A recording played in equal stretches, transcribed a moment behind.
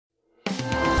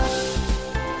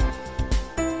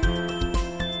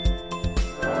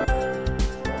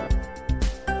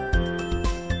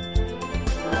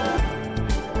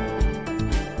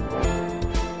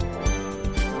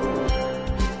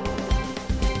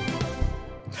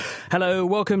Hello,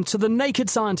 welcome to The Naked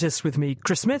Scientists with me,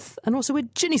 Chris Smith, and also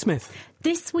with Ginny Smith.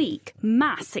 This week,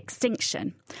 mass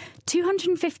extinction.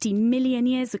 250 million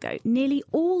years ago, nearly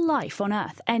all life on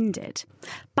Earth ended.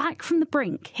 Back from the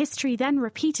brink, history then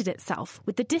repeated itself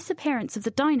with the disappearance of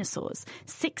the dinosaurs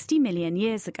 60 million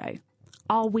years ago.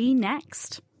 Are we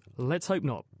next? Let's hope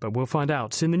not, but we'll find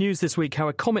out. In the news this week, how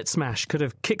a comet smash could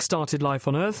have kick-started life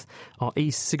on Earth, are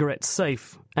e-cigarettes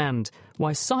safe, and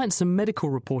why science and medical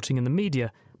reporting in the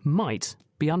media might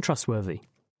be untrustworthy.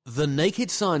 The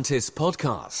Naked Scientists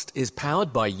podcast is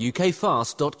powered by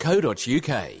ukfast.co.uk.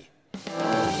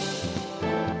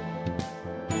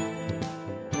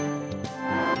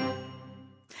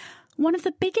 One of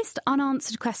the biggest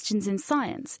unanswered questions in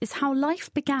science is how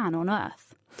life began on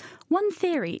Earth. One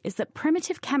theory is that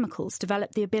primitive chemicals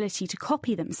developed the ability to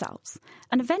copy themselves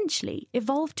and eventually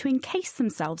evolved to encase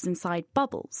themselves inside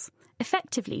bubbles,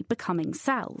 effectively becoming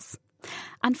cells.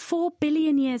 And 4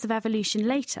 billion years of evolution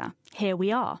later, here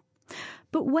we are.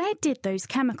 But where did those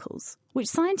chemicals, which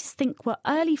scientists think were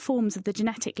early forms of the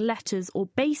genetic letters or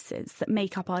bases that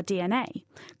make up our DNA,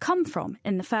 come from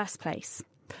in the first place?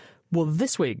 Well,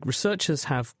 this week, researchers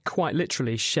have quite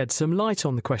literally shed some light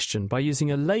on the question by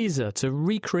using a laser to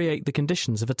recreate the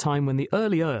conditions of a time when the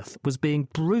early Earth was being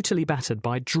brutally battered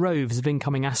by droves of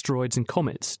incoming asteroids and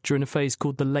comets during a phase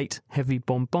called the Late Heavy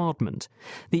Bombardment.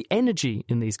 The energy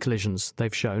in these collisions,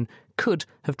 they've shown, could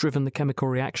have driven the chemical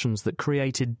reactions that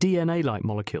created DNA-like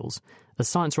molecules, as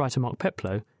science writer Mark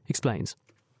Peplow explains.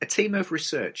 A team of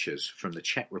researchers from the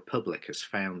Czech Republic has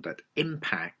found that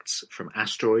impacts from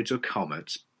asteroids or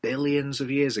comets billions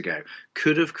of years ago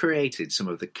could have created some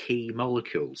of the key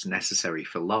molecules necessary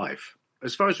for life.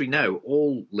 As far as we know,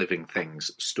 all living things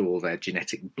store their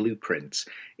genetic blueprints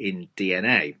in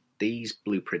DNA. These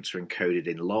blueprints are encoded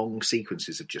in long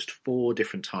sequences of just 4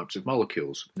 different types of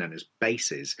molecules, known as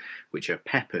bases, which are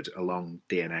peppered along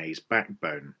DNA's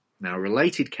backbone. Now, a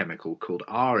related chemical called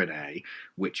RNA,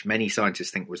 which many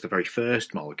scientists think was the very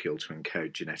first molecule to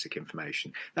encode genetic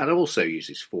information, that also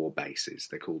uses 4 bases.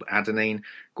 They're called adenine,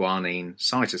 guanine,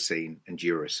 cytosine, and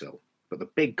uracil. But the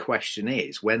big question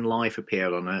is, when life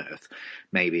appeared on Earth,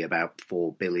 maybe about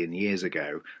 4 billion years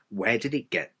ago, where did it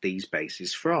get these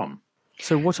bases from?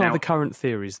 So what are the current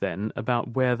theories then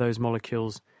about where those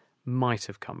molecules might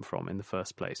have come from in the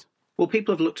first place? Well,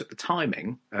 people have looked at the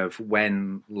timing of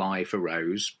when life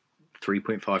arose,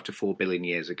 3.5 to 4 billion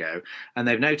years ago, and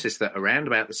they've noticed that around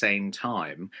about the same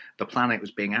time, the planet was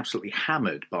being absolutely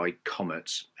hammered by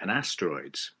comets and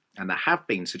asteroids. And there have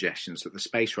been suggestions that the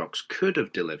space rocks could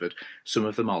have delivered some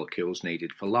of the molecules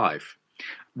needed for life.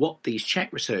 What these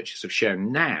Czech researchers have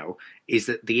shown now is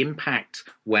that the impact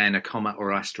when a comet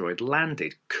or asteroid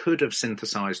landed could have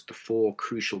synthesized the 4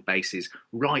 crucial bases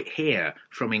right here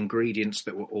from ingredients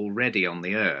that were already on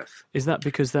the Earth. Is that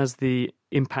because as the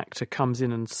impactor comes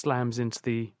in and slams into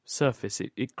the surface,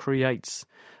 it creates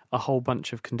a whole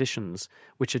bunch of conditions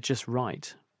which are just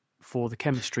right for the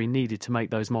chemistry needed to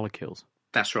make those molecules?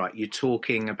 That's right. You're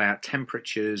talking about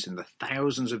temperatures in the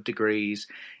thousands of degrees,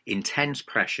 intense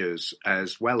pressures,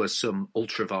 as well as some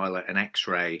ultraviolet and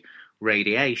X-ray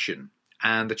radiation.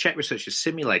 And the Czech researchers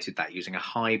simulated that using a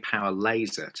high-power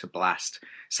laser to blast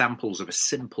samples of a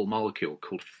simple molecule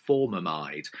called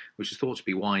formamide, which is thought to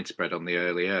be widespread on the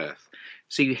early Earth.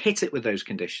 So you hit it with those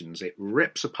conditions, it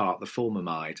rips apart the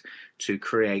formamide to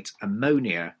create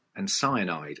ammonia and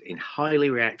cyanide in highly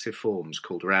reactive forms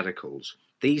called radicals.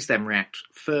 These then react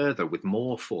further with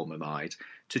more formamide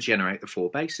to generate the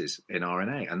 4 bases in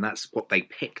RNA, and that's what they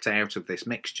picked out of this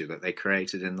mixture that they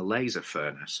created in the laser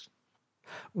furnace.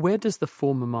 Where does the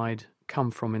formamide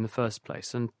come from in the first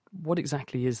place, and what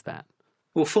exactly is that?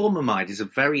 Well, formamide is a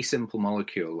very simple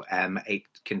molecule. It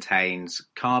contains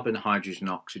carbon, hydrogen,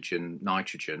 oxygen,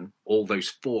 nitrogen, all those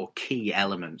 4 key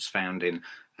elements found in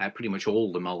pretty much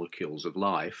all the molecules of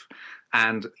life.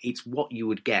 And it's what you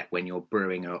would get when you're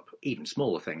brewing up even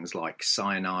smaller things like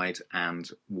cyanide and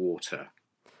water.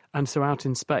 And so out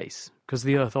in space, because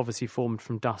the Earth obviously formed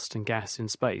from dust and gas in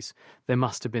space, there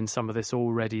must have been some of this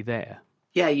already there.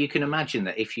 Yeah, you can imagine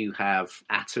that if you have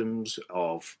atoms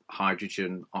of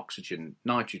hydrogen, oxygen,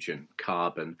 nitrogen,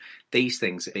 carbon, these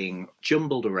things being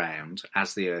jumbled around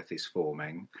as the Earth is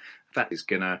forming, that is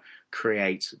going to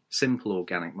create simple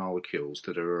organic molecules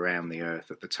that are around the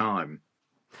Earth at the time.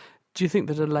 Do you think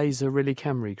that a laser really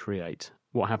can recreate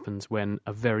what happens when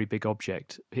a very big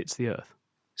object hits the Earth?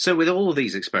 So with all of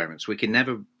these experiments, we can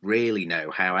never really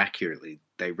know how accurately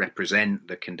they represent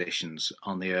the conditions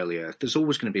on the early Earth. There's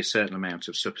always going to be a certain amount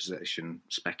of supposition,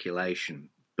 speculation,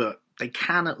 but they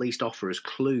can at least offer us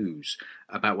clues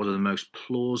about one of the most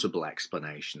plausible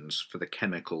explanations for the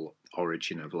chemical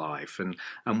origin of life.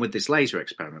 And with this laser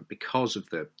experiment, because of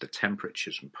the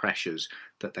temperatures and pressures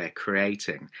that they're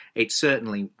creating, it's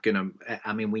certainly going to,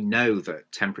 I mean, we know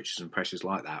that temperatures and pressures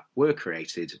like that were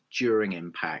created during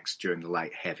impacts, during the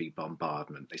late heavy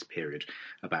bombardment, this period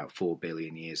about 4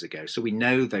 billion years ago. So we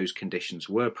know those conditions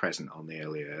were present on the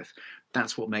early Earth.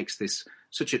 That's what makes this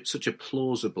such a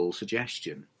plausible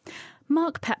suggestion.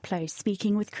 Mark Peplow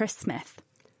speaking with Chris Smith.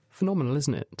 Phenomenal,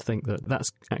 isn't it, to think that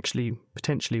that's actually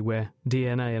potentially where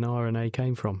DNA and RNA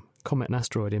came from. Comet and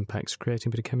asteroid impacts creating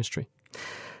a bit of chemistry.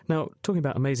 Now, talking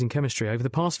about amazing chemistry, over the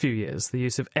past few years, the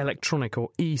use of electronic or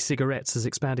e-cigarettes has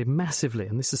expanded massively,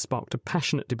 and this has sparked a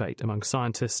passionate debate among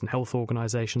scientists and health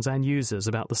organisations and users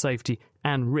about the safety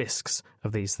and risks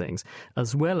of these things,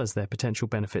 as well as their potential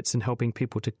benefits in helping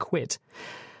people to quit.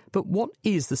 But what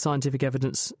is the scientific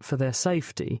evidence for their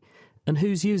safety, and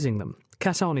who's using them?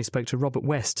 Kat Arney spoke to Robert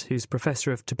West, who's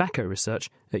Professor of Tobacco Research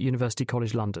at University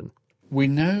College London. We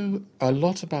know a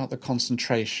lot about the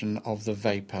concentration of the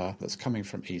vapour that's coming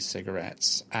from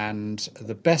e-cigarettes, and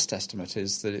the best estimate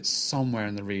is that it's somewhere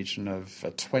in the region of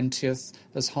a 20th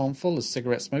as harmful as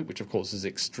cigarette smoke, which of course is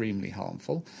extremely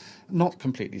harmful. Not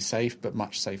completely safe, but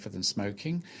much safer than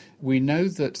smoking. We know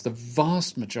that the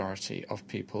vast majority of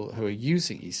people who are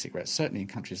using e-cigarettes, certainly in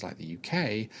countries like the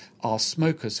UK, are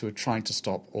smokers who are trying to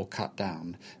stop or cut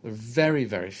down. There are very,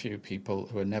 very few people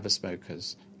who are never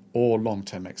smokers or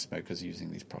long-term ex-smokers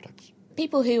using these products.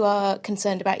 People who are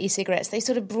concerned about e-cigarettes, they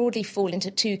sort of broadly fall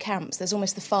into two camps. There's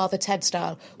almost the Father Ted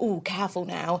style, oh, careful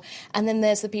now. And then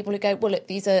there's the people who go, well, look,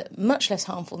 these are much less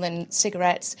harmful than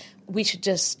cigarettes. We should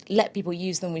just let people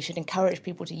use them. We should encourage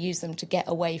people to use them to get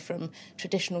away from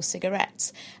traditional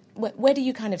cigarettes. Where do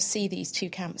you kind of see these two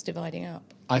camps dividing up?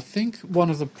 I think one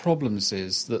of the problems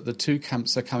is that the two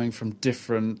camps are coming from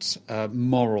different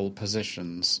moral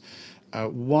positions.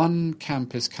 One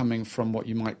camp is coming from what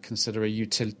you might consider a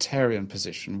utilitarian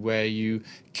position, where you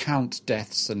count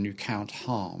deaths and you count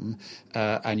harm,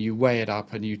 and you weigh it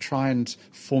up and you try and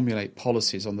formulate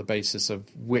policies on the basis of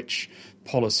which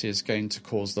policy is going to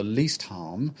cause the least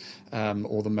harm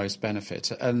or the most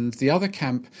benefit. And the other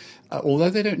camp, although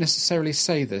they don't necessarily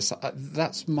say this,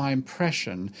 that's my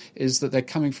impression, is that they're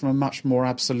coming from a much more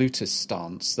absolutist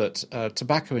stance, that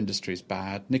tobacco industry is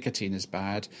bad, nicotine is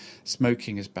bad,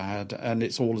 smoking is bad, and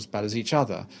it's all as bad as each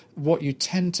other. What you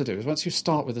tend to do is once you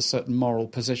start with a certain moral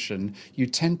position, you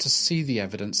tend to see the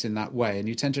evidence in that way, and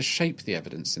you tend to shape the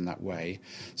evidence in that way.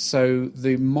 So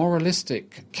the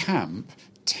moralistic camp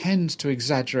tend to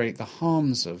exaggerate the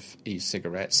harms of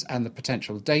e-cigarettes and the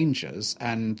potential dangers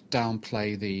and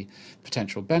downplay the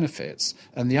potential benefits,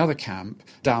 and the other camp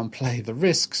downplay the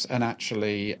risks and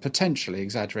actually potentially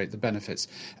exaggerate the benefits.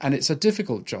 And it's a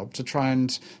difficult job to try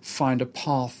and find a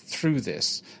path through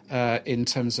this in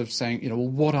terms of saying, well,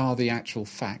 what are the actual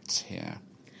facts here?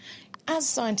 As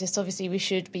scientists, obviously, we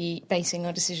should be basing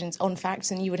our decisions on facts,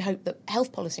 and you would hope that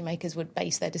health policymakers would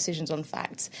base their decisions on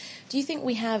facts. Do you think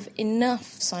we have enough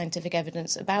scientific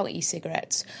evidence about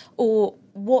e-cigarettes, or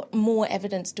what more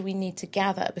evidence do we need to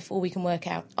gather before we can work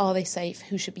out, are they safe,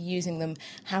 who should be using them,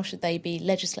 how should they be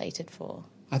legislated for?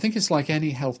 I think it's like any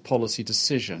health policy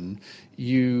decision.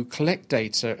 You collect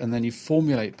data and then you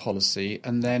formulate policy,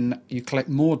 and then you collect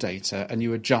more data and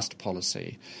you adjust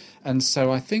policy. And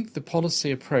so I think the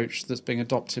policy approach that's being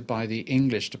adopted by the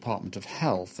English Department of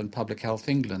Health and Public Health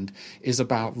England is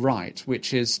about right,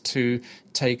 which is to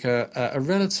take a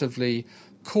relatively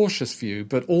cautious view,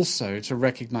 but also to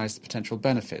recognise the potential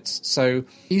benefits. So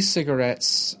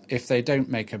e-cigarettes, if they don't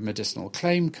make a medicinal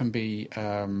claim, can be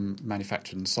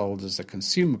manufactured and sold as a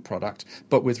consumer product,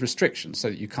 but with restrictions,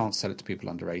 so that you can't sell it to people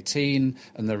under 18,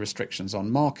 and there are restrictions on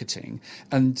marketing.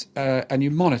 And you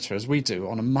monitor, as we do,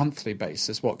 on a monthly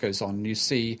basis what goes on, and you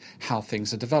see how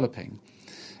things are developing.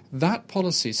 That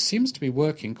policy seems to be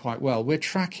working quite well. We're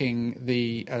tracking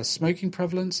the smoking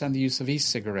prevalence and the use of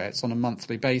e-cigarettes on a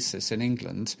monthly basis in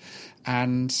England,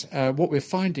 and what we're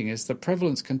finding is that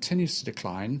prevalence continues to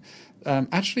decline.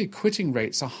 Actually, quitting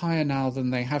rates are higher now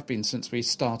than they have been since we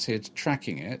started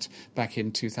tracking it back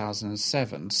in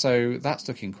 2007, so that's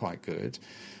looking quite good.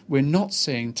 We're not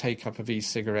seeing take-up of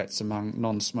e-cigarettes among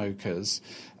non-smokers.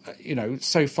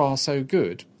 So far so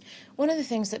good. One of the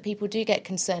things that people do get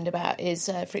concerned about is,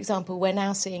 for example, we're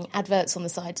now seeing adverts on the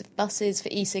sides of buses for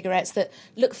e-cigarettes that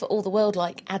look for all the world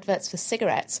like adverts for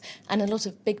cigarettes. And a lot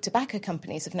of big tobacco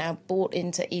companies have now bought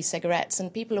into e-cigarettes,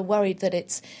 and people are worried that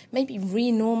it's maybe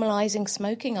renormalising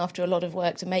smoking after a lot of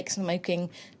work to make smoking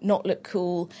not look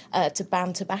cool, to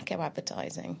ban tobacco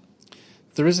advertising.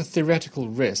 There is a theoretical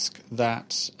risk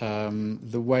that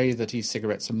the way that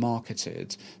e-cigarettes are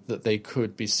marketed, that they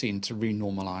could be seen to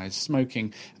renormalise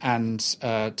smoking and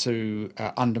to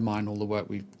undermine all the work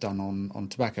we've done on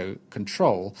tobacco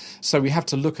control. So we have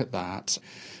to look at that.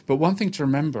 But one thing to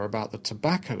remember about the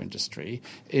tobacco industry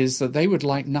is that they would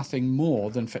like nothing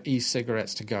more than for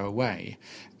e-cigarettes to go away.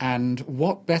 And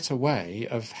what better way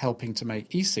of helping to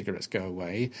make e-cigarettes go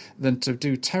away than to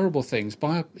do terrible things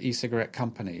by e-cigarette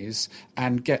companies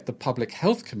and get the public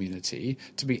health community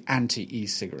to be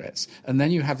anti-e-cigarettes. And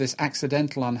then you have this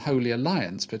accidental unholy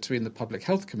alliance between the public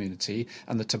health community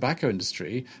and the tobacco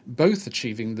industry, both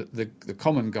achieving the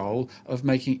common goal of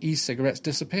making e-cigarettes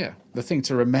disappear. The thing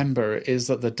to remember is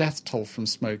that the death toll from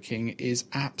smoking is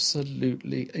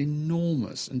absolutely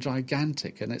enormous and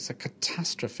gigantic, and it's a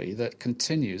catastrophe that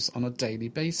continues on a daily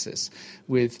basis,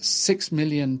 with 6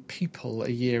 million people a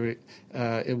year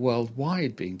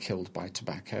worldwide being killed by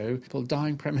tobacco, people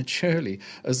dying prematurely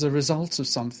as a result of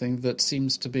something that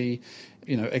seems to be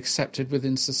accepted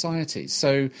within society.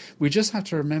 So we just have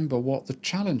to remember what the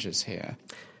challenge is here.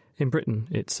 In Britain,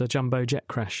 it's a jumbo jet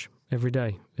crash. Every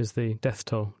day is the death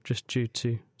toll just due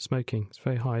to smoking. It's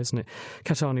very high, isn't it?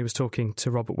 Katani was talking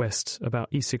to Robert West about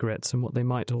e-cigarettes and what they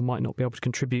might or might not be able to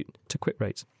contribute to quit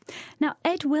rates. Now,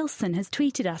 Ed Wilson has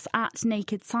tweeted us at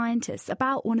Naked Scientists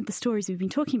about one of the stories we've been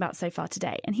talking about so far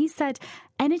today. And he said,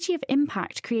 energy of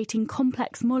impact creating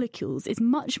complex molecules is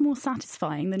much more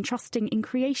satisfying than trusting in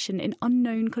creation in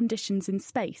unknown conditions in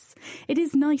space. It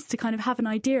is nice to kind of have an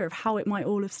idea of how it might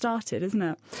all have started, isn't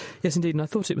it? Yes, indeed. And I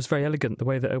thought it was very elegant the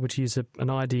way that they would use an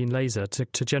iodine laser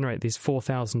to generate these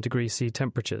 4,000 degrees C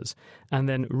temperatures and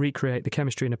then recreate the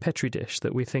chemistry in a Petri dish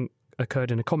that we think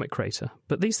occurred in a comet crater.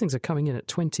 But these things are coming in at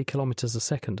 20 kilometres a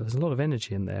second. There's a lot of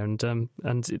energy in there. And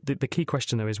the key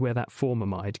question, though, is where that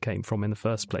formamide came from in the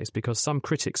first place, because some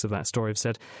critics of that story have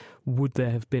said, would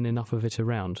there have been enough of it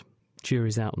around?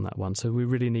 Jury's out on that one. So we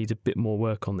really need a bit more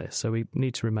work on this. So we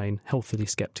need to remain healthily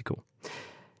sceptical.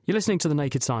 You're listening to The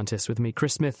Naked Scientist with me,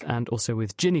 Chris Smith, and also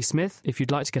with Ginny Smith. If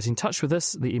you'd like to get in touch with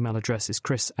us, the email address is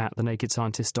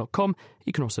chris@thenakedscientist.com.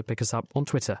 You can also pick us up on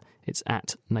Twitter. It's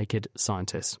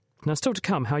 @NakedScientist. Now, still to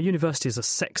come, how universities are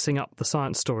sexing up the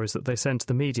science stories that they send to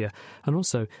the media, and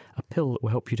also a pill that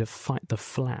will help you to fight the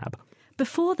flab.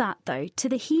 Before that, though, to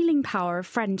the healing power of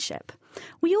friendship.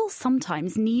 We all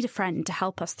sometimes need a friend to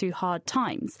help us through hard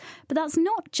times, but that's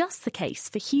not just the case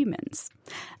for humans.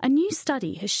 A new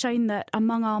study has shown that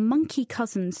among our monkey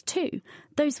cousins too,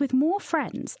 those with more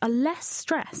friends are less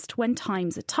stressed when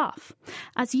times are tough,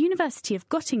 as University of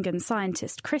Göttingen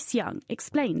scientist Chris Young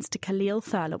explains to Khalil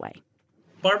Thurlaway.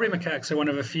 Barbary macaques are one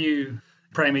of a few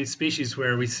primate species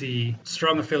where we see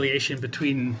strong affiliation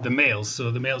between the males.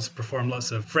 So the males perform lots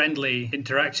of friendly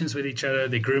interactions with each other,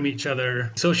 they groom each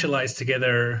other, socialize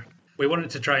together. We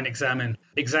wanted to try and examine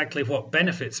exactly what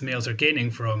benefits males are gaining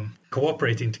from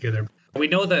cooperating together. We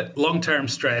know that long-term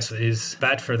stress is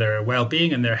bad for their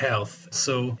well-being and their health.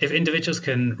 So if individuals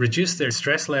can reduce their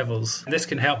stress levels, this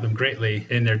can help them greatly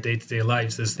in their day-to-day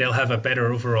lives, as they'll have a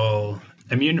better overall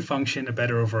immune function, a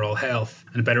better overall health,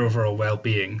 and a better overall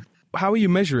well-being. How are you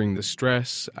measuring the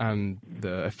stress and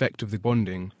the effect of the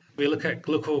bonding? We look at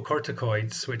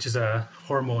glucocorticoids, which is a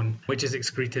hormone which is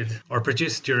excreted or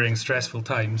produced during stressful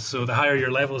times. So the higher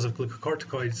your levels of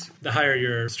glucocorticoids, the higher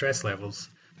your stress levels.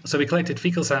 So we collected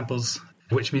fecal samples,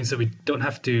 which means that we don't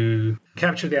have to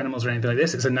capture the animals or anything like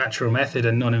this. It's a natural method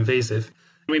and non-invasive.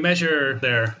 We measure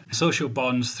their social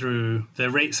bonds through the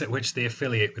rates at which they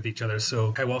affiliate with each other.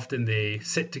 So how often they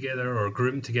sit together or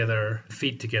groom together,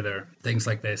 feed together, things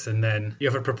like this. And then you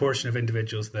have a proportion of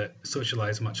individuals that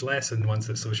socialize much less and ones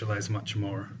that socialize much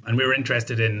more. And we were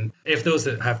interested in if those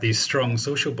that have these strong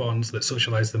social bonds that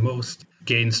socialize the most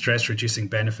gain stress-reducing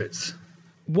benefits.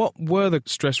 What were the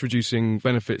stress-reducing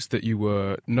benefits that you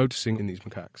were noticing in these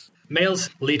macaques?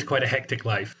 Males lead quite a hectic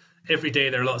life. Every day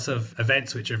there are lots of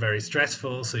events which are very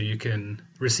stressful, so you can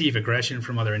receive aggression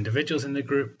from other individuals in the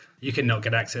group. You can not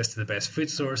get access to the best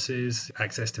food sources,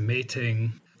 access to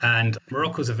mating. And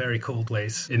Morocco's a very cold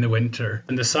place in the winter.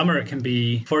 In the summer it can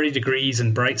be 40 degrees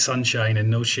and bright sunshine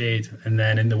and no shade. And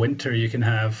then in the winter you can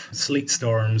have sleet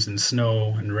storms and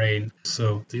snow and rain.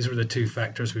 So these were the two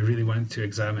factors we really wanted to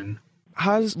examine.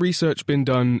 Has research been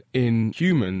done in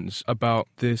humans about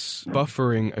this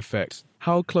buffering effect?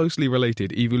 How closely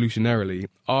related evolutionarily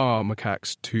are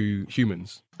macaques to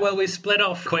humans? Well, we split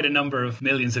off quite a number of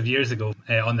millions of years ago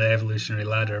on the evolutionary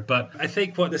ladder. But I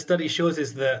think what the study shows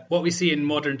is that what we see in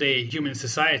modern day human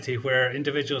society, where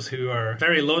individuals who are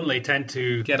very lonely tend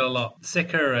to get a lot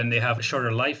sicker and they have a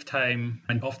shorter lifetime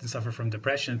and often suffer from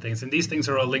depression and things. And these things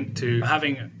are all linked to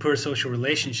having poor social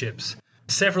relationships.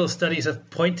 Several studies have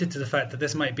pointed to the fact that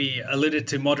this might be alluded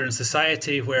to modern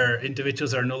society, where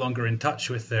individuals are no longer in touch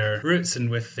with their roots, and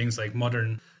with things like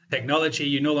modern technology,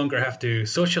 you no longer have to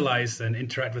socialize and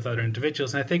interact with other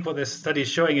individuals. And I think what this study is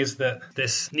showing is that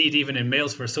this need, even in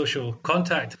males, for social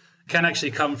contact can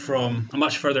actually come from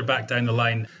much further back down the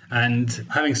line, and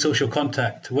having social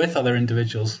contact with other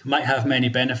individuals might have many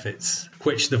benefits,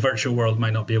 which the virtual world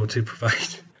might not be able to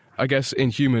provide. I guess in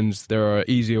humans there are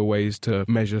easier ways to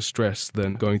measure stress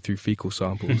than going through fecal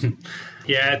samples.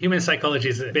 Yeah, human psychology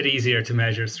is a bit easier to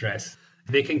measure stress.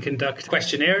 They can conduct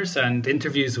questionnaires and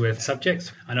interviews with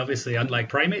subjects, and obviously, unlike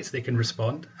primates, they can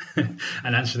respond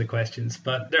and answer the questions.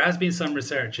 But there has been some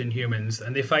research in humans,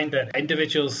 and they find that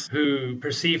individuals who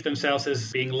perceive themselves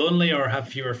as being lonely or have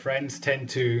fewer friends tend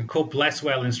to cope less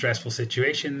well in stressful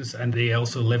situations, and they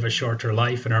also live a shorter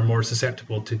life and are more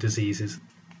susceptible to diseases.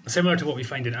 Similar to what we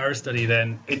find in our study,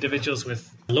 then, individuals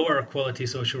with lower quality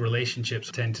social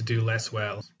relationships tend to do less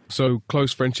well. So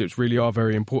close friendships really are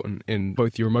very important in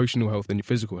both your emotional health and your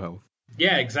physical health.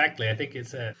 Yeah, exactly. I think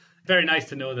it's very nice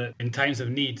to know that in times of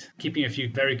need, keeping a few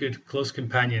very good close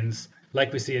companions,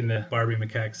 like we see in the Barbie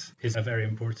macaques, is a very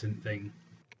important thing.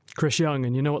 Chris Young,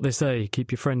 and you know what they say,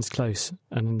 keep your friends close,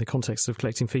 and in the context of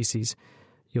collecting faeces,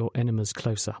 your enemies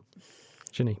closer.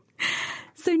 Ginny.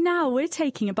 So now we're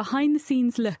taking a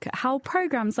behind-the-scenes look at how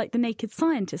programmes like The Naked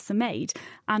Scientists are made,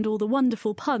 and all the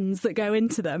wonderful puns that go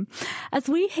into them, as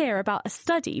we hear about a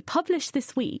study published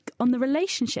this week on the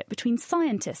relationship between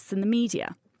scientists and the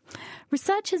media.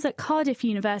 Researchers at Cardiff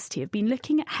University have been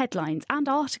looking at headlines and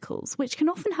articles which can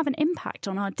often have an impact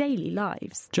on our daily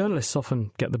lives. Journalists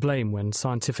often get the blame when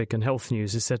scientific and health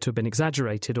news is said to have been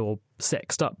exaggerated or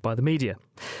sexed up by the media.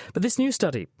 But this new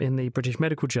study in the British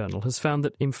Medical Journal has found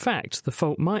that, in fact, the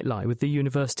fault might lie with the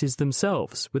universities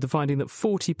themselves, with the finding that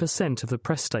 40% of the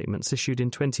press statements issued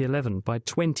in 2011 by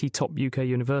 20 top UK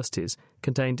universities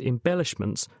contained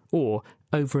embellishments or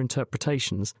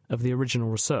over-interpretations of the original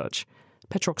research.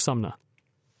 Petrock Sumner.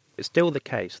 It's still the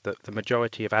case that the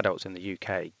majority of adults in the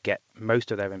UK get most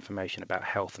of their information about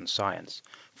health and science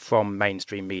from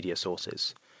mainstream media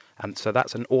sources. And so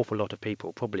that's an awful lot of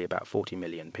people, probably about 40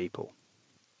 million people.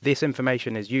 This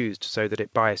information is used so that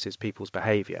it biases people's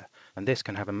behaviour, and this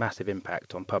can have a massive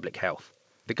impact on public health.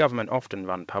 The government often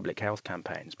run public health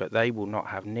campaigns, but they will not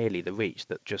have nearly the reach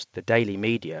that just the daily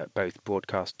media, both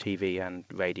broadcast TV and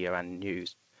radio and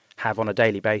news, have on a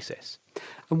daily basis.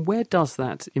 And where does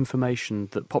that information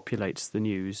that populates the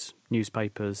news,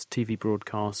 newspapers, TV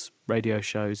broadcasts, radio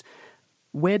shows,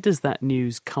 where does that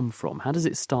news come from? How does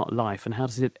it start life, and how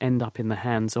does it end up in the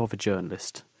hands of a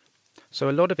journalist? So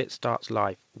a lot of it starts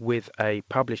life with a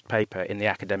published paper in the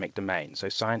academic domain. So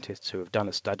scientists who have done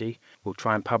a study will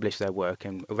try and publish their work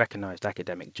in a recognised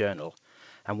academic journal.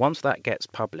 And once that gets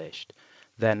published,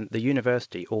 then the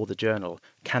university or the journal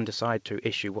can decide to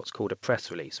issue what's called a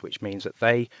press release, which means that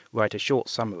they write a short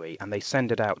summary and they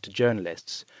send it out to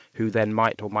journalists who then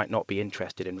might or might not be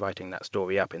interested in writing that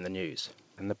story up in the news.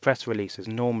 And the press release is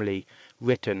normally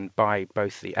written by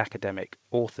both the academic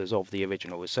authors of the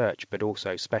original research, but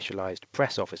also specialised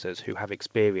press officers who have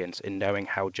experience in knowing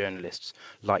how journalists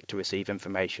like to receive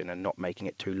information and not making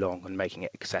it too long and making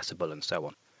it accessible and so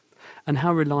on. And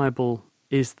how reliable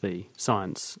is the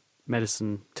science,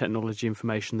 medicine, technology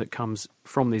information that comes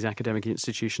from these academic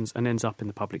institutions and ends up in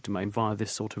the public domain via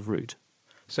this sort of route?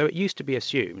 So it used to be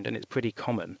assumed, and it's pretty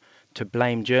common, to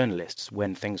blame journalists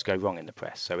when things go wrong in the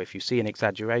press. So if you see an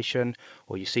exaggeration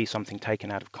or you see something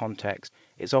taken out of context,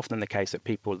 it's often the case that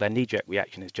people, their knee-jerk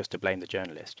reaction is just to blame the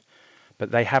journalist.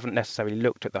 But they haven't necessarily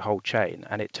looked at the whole chain,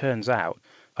 and it turns out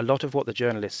a lot of what the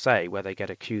journalists say where they get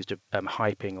accused of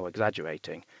hyping or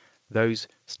exaggerating, those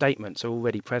statements are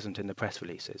already present in the press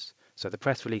releases. So the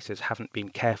press releases haven't been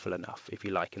careful enough, if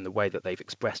you like, in the way that they've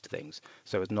expressed things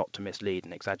so as not to mislead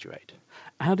and exaggerate.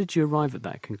 How did you arrive at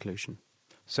that conclusion?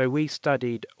 So we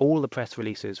studied all the press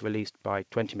releases released by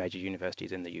 20 major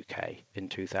universities in the UK in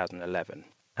 2011.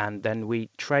 And then we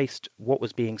traced what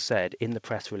was being said in the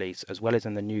press release as well as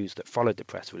in the news that followed the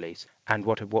press release and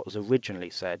what was originally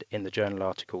said in the journal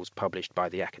articles published by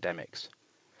the academics.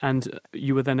 And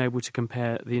you were then able to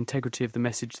compare the integrity of the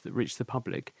message that reached the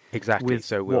public exactly. with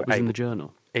so what was in the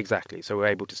journal. Exactly. So we're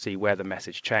able to see where the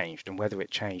message changed and whether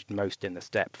it changed most in the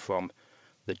step from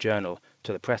the journal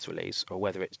to the press release or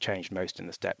whether it's changed most in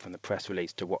the step from the press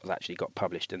release to what was actually got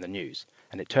published in the news.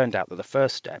 And it turned out that the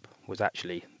first step was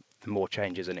actually the more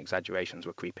changes and exaggerations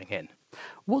were creeping in.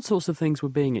 What sorts of things were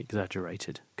being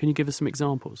exaggerated? Can you give us some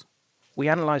examples? We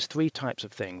analysed three types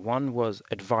of thing. One was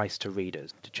advice to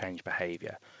readers to change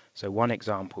behaviour. So one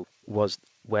example was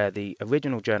where the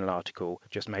original journal article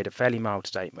just made a fairly mild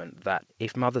statement that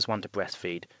if mothers want to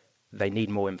breastfeed, they need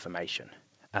more information.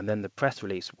 And then the press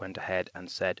release went ahead and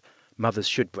said mothers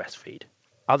should breastfeed.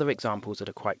 Other examples that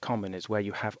are quite common is where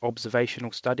you have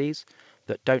observational studies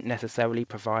that don't necessarily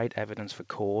provide evidence for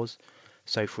cause.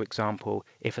 So, for example,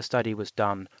 if a study was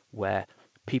done where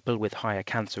people with higher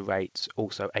cancer rates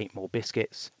also ate more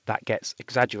biscuits, that gets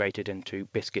exaggerated into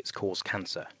biscuits cause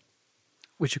cancer.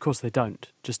 Which, of course, they don't,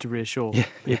 just to reassure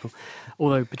people,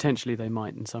 although potentially they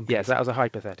might in some cases. Yes, that was a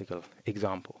hypothetical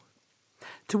example.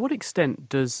 To what extent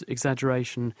does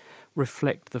exaggeration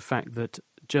reflect the fact that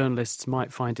journalists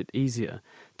might find it easier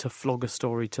to flog a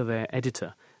story to their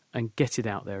editor and get it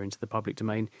out there into the public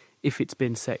domain if it's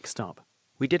been sexed up?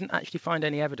 We didn't actually find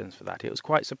any evidence for that. It was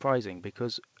quite surprising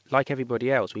because, like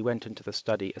everybody else, we went into the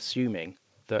study assuming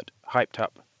that hyped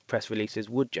up press releases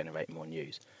would generate more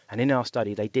news. And in our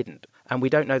study, they didn't. And we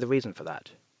don't know the reason for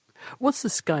that. What's the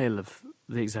scale of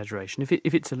the exaggeration?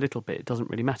 If it's a little bit, it doesn't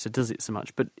really matter, does it, so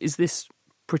much? But is this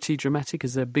pretty dramatic?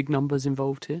 Is there big numbers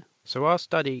involved here? So our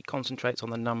study concentrates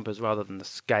on the numbers rather than the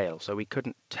scale. So we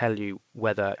couldn't tell you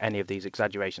whether any of these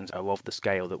exaggerations are of the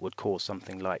scale that would cause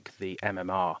something like the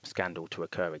MMR scandal to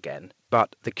occur again.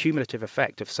 But the cumulative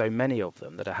effect of so many of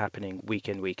them that are happening week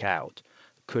in, week out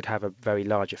could have a very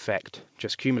large effect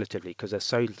just cumulatively because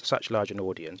there's such large an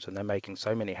audience and they're making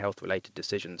so many health-related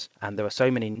decisions and there are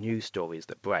so many news stories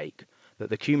that break that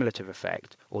the cumulative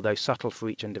effect, although subtle for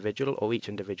each individual or each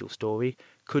individual story,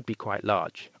 could be quite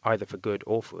large, either for good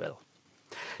or for ill.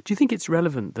 Do you think it's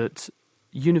relevant that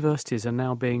universities are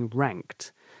now being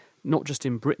ranked, not just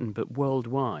in Britain but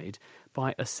worldwide,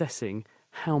 by assessing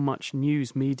how much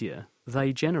news media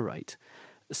they generate?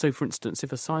 So, for instance,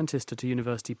 if a scientist at a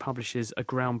university publishes a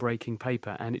groundbreaking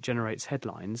paper and it generates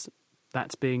headlines,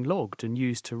 that's being logged and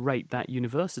used to rate that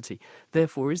university.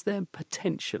 Therefore, is there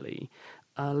potentially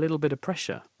a little bit of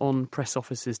pressure on press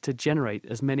offices to generate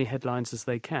as many headlines as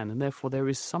they can, and therefore there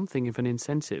is something of an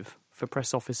incentive for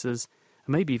press officers,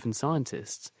 and maybe even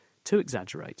scientists, to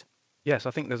exaggerate? Yes,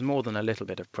 I think there's more than a little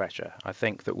bit of pressure. I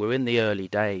think that we're in the early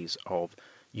days of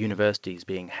universities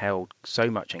being held so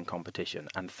much in competition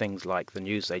and things like the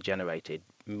news they generated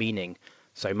meaning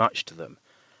so much to them.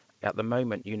 At the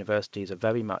moment, universities are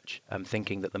very much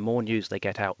thinking that the more news they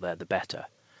get out there, the better.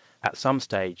 At some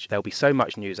stage, there'll be so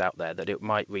much news out there that it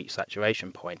might reach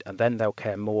saturation point, and then they'll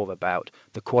care more about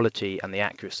the quality and the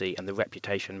accuracy and the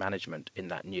reputation management in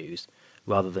that news,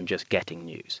 rather than just getting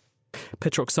news.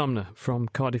 Petrock Sumner from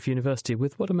Cardiff University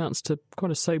with what amounts to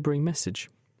quite a sobering message.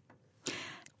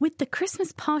 With the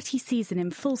Christmas party season in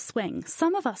full swing,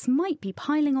 some of us might be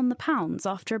piling on the pounds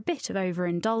after a bit of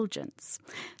overindulgence.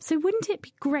 So wouldn't it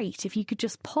be great if you could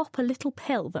just pop a little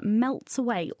pill that melts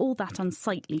away all that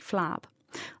unsightly flab?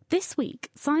 This week,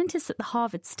 scientists at the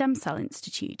Harvard Stem Cell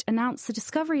Institute announced the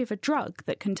discovery of a drug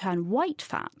that can turn white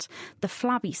fat, the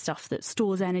flabby stuff that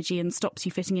stores energy and stops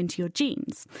you fitting into your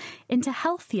jeans, into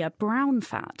healthier brown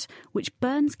fat, which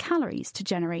burns calories to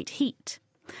generate heat.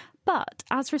 But,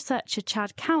 as researcher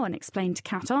Chad Cowan explained to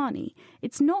Kat Arney,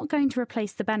 it's not going to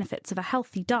replace the benefits of a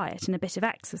healthy diet and a bit of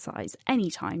exercise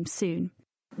anytime soon.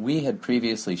 We had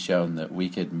previously shown that we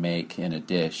could make in a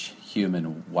dish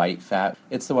human white fat.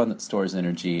 It's the one that stores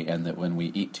energy and that when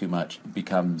we eat too much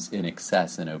becomes in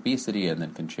excess in obesity and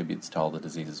then contributes to all the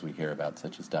diseases we hear about,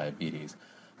 such as diabetes.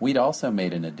 We'd also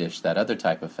made in a dish that other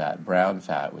type of fat, brown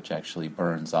fat, which actually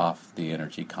burns off the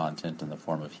energy content in the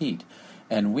form of heat.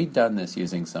 And we'd done this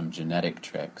using some genetic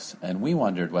tricks, and we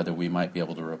wondered whether we might be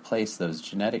able to replace those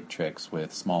genetic tricks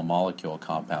with small molecule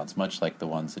compounds, much like the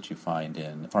ones that you find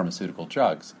in pharmaceutical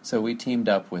drugs. So we teamed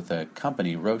up with a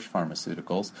company, Roche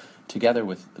Pharmaceuticals. Together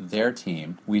with their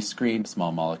team, we screened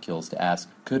small molecules to ask,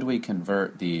 could we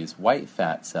convert these white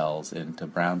fat cells into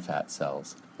brown fat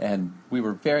cells? And we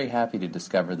were very happy to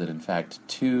discover that, in fact,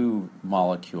 2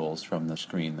 molecules from the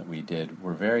screen that we did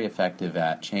were very effective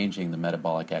at changing the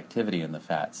metabolic activity in the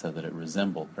fat so that it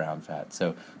resembled brown fat.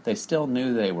 So they still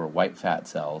knew they were white fat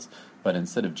cells, but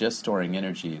instead of just storing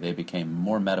energy, they became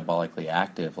more metabolically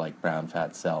active like brown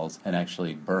fat cells and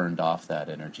actually burned off that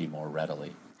energy more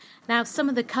readily. Now, some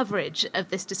of the coverage of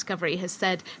this discovery has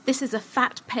said, this is a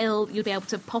fat pill, you'll be able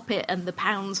to pop it and the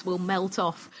pounds will melt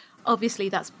off. Obviously,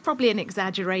 that's probably an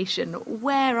exaggeration.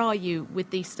 Where are you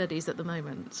with these studies at the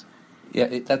moment?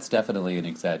 Yeah, that's definitely an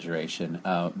exaggeration.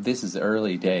 This is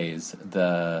early days.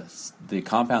 The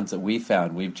compounds that we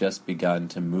found, we've just begun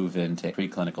to move into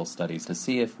preclinical studies to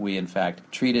see if we, in fact,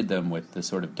 treated them with the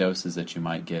sort of doses that you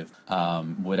might give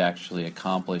would actually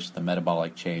accomplish the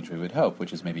metabolic change we would hope,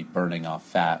 which is maybe burning off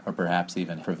fat or perhaps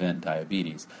even prevent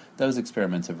diabetes. Those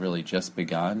experiments have really just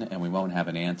begun, and we won't have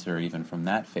an answer even from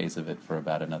that phase of it for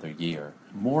about another year.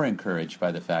 More encouraged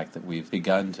by the fact that we've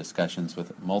begun discussions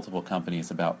with multiple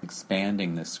companies about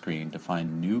expanding this screen to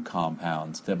find new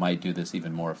compounds that might do this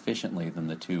even more efficiently than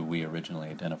the two we originally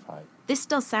identified. This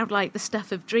does sound like the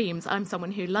stuff of dreams. I'm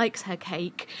someone who likes her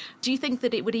cake. Do you think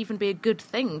that it would even be a good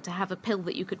thing to have a pill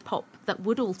that you could pop that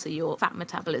would alter your fat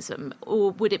metabolism?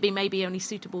 Or would it be maybe only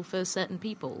suitable for certain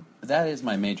people? That is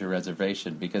my major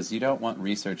reservation, because you don't want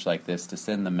research like this to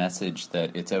send the message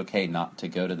that it's okay not to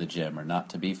go to the gym or not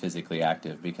to be physically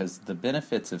active, because the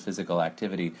benefits of physical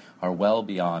activity are well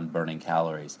beyond burning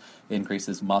calories. It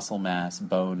increases muscle mass,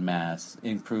 bone mass,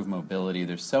 improved mobility.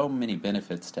 There's so many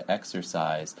benefits to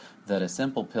exercise that a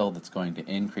simple pill that's going to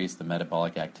increase the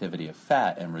metabolic activity of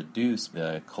fat and reduce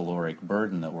the caloric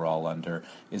burden that we're all under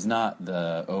is not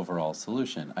the overall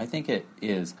solution. I think it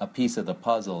is a piece of the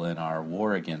puzzle in our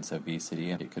war against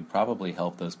obesity, and it could probably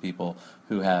help those people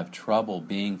who have trouble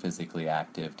being physically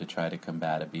active to try to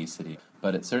combat obesity.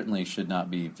 But it certainly should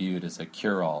not be viewed as a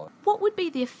cure-all. What would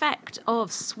be the effect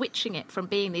of switching it from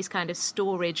being these kind of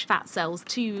storage fat cells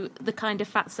to the kind of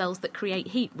fat cells that create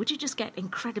heat? Would you just get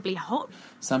incredibly hot?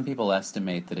 Some people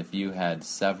estimate that if you had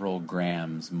several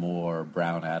grams more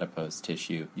brown adipose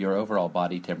tissue, your overall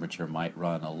body temperature might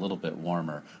run a little bit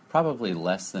warmer. Probably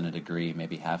less than a degree,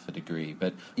 maybe half a degree,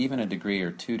 but even a degree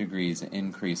or 2 degrees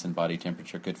increase in body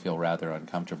temperature could feel rather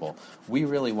uncomfortable. We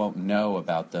really won't know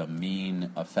about the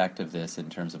mean effect of this in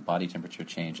terms of body temperature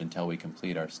change until we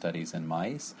complete our studies in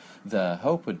mice. The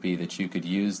hope would be that you could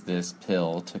use this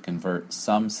pill to convert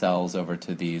some cells over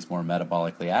to these more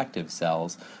metabolically active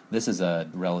cells. This is a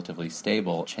relatively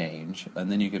stable change,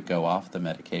 and then you could go off the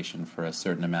medication for a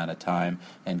certain amount of time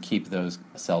and keep those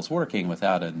cells working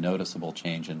without a noticeable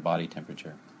change in body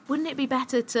temperature. Wouldn't it be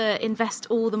better to invest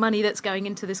all the money that's going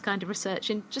into this kind of research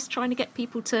in just trying to get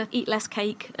people to eat less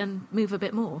cake and move a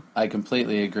bit more? I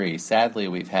completely agree. Sadly,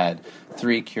 we've had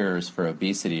 3 cures for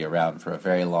obesity around for a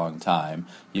very long time.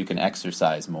 You can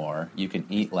exercise more, you can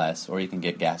eat less, or you can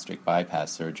get gastric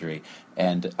bypass surgery.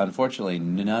 And unfortunately,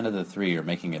 none of the 3 are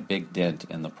making a big dent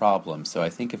in the problem. So I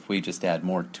think if we just add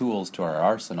more tools to our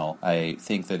arsenal, I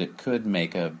think that it could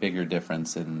make a bigger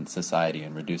difference in society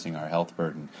and reducing our health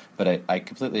burden. But I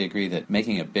completely agree that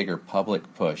making a bigger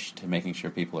public push to making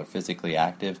sure people are physically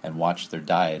active and watch their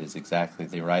diet is exactly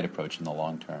the right approach in the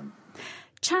long term.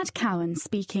 Chad Cowan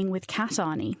speaking with Kat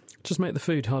Arney. Just make the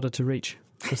food harder to reach.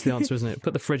 That's the answer, isn't it?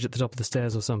 Put the fridge at the top of the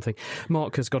stairs or something.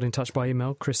 Mark has got in touch by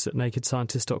email,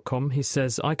 chris@nakedscientist.com. He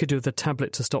says, I could do with a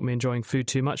tablet to stop me enjoying food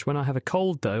too much. When I have a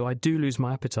cold, though, I do lose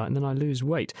my appetite and then I lose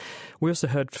weight. We also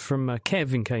heard from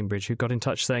Kev in Cambridge, who got in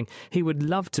touch saying he would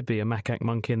love to be a macaque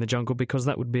monkey in the jungle because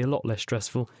that would be a lot less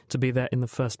stressful to be there in the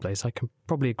first place. I can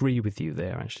probably agree with you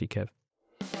there, actually, Kev.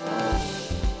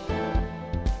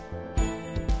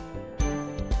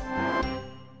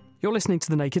 You're listening to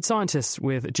The Naked Scientists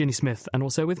with Ginny Smith and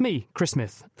also with me, Chris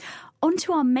Smith. On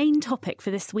to our main topic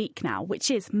for this week now, which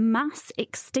is mass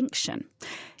extinction.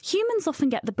 Humans often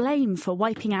get the blame for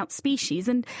wiping out species,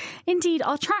 and indeed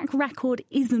our track record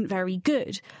isn't very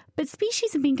good. But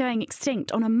species have been going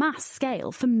extinct on a mass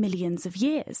scale for millions of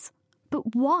years.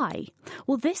 But why?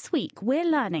 Well, this week we're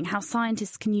learning how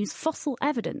scientists can use fossil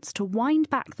evidence to wind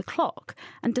back the clock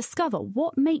and discover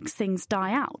what makes things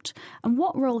die out and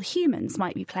what role humans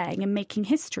might be playing in making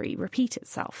history repeat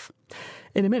itself.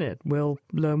 In a minute, we'll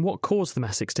learn what caused the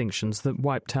mass extinctions that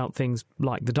wiped out things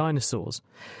like the dinosaurs.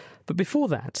 But before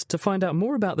that, to find out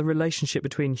more about the relationship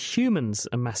between humans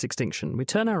and mass extinction, we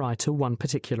turn our eye to one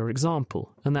particular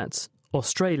example, and that's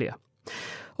Australia.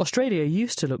 Australia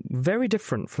used to look very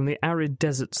different from the arid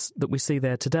deserts that we see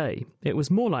there today. It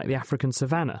was more like the African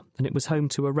savannah, and it was home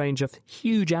to a range of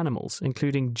huge animals,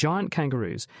 including giant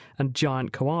kangaroos and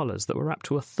giant koalas that were up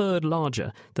to a third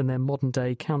larger than their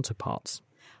modern-day counterparts.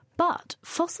 But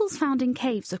fossils found in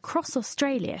caves across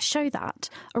Australia show that,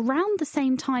 around the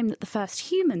same time that the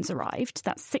first humans arrived,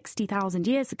 that's 60,000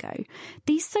 years ago,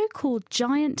 these so-called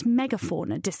giant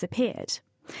megafauna disappeared.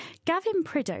 Gavin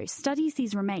Prideaux studies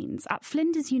these remains at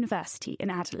Flinders University in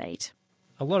Adelaide.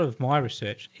 A lot of my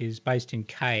research is based in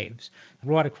caves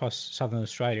right across southern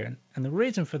Australia, and the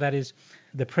reason for that is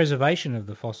the preservation of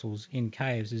the fossils in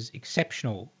caves is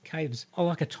exceptional. Caves are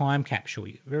like a time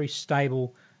capsule, very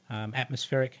stable,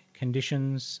 atmospheric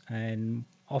conditions, and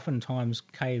oftentimes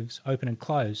caves open and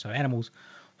close. So animals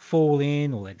fall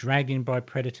in or they're dragged in by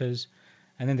predators,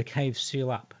 and then the caves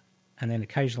seal up and then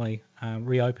occasionally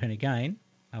reopen again,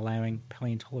 allowing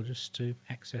paleontologists to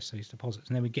access these deposits.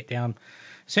 And then we get down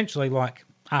essentially like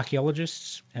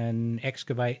archaeologists and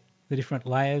excavate the different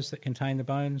layers that contain the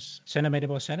bones, centimetre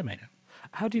by centimetre.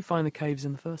 How do you find the caves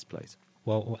in the first place?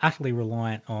 Well, we're utterly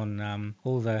reliant on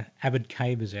all the avid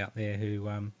cavers out there who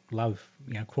love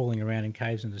crawling around in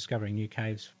caves and discovering new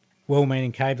caves.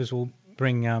 Well-meaning cavers will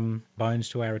bring bones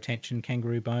to our attention,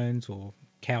 kangaroo bones or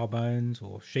cow bones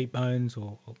or sheep bones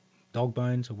or dog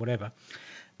bones or whatever.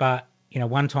 But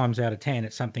 1 times out of 10,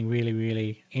 it's something really,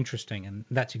 really interesting. And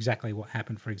that's exactly what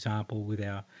happened, for example, with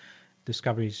our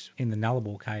discoveries in the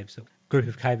Nullarbor caves. A group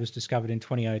of cavers discovered in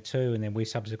 2002, and then we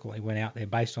subsequently went out there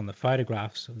based on the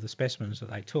photographs of the specimens that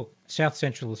they took. South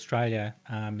Central Australia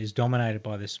is dominated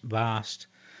by this vast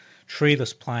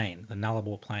treeless plain, the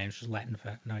Nullarbor plain, which is Latin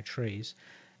for no trees.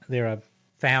 There are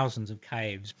thousands of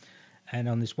caves. And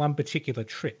on this one particular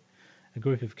trip, a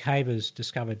group of cavers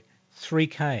discovered 3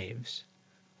 caves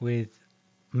with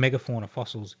megafauna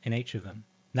fossils in each of them.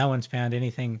 No one's found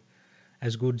anything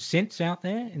as good since out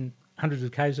there in hundreds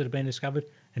of caves that have been discovered,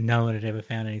 and no one had ever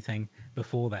found anything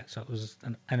before that. So it was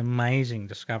an amazing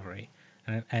discovery.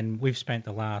 And we've spent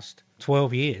the last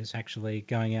 12 years actually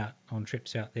going out on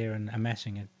trips out there and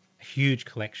amassing a huge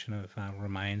collection of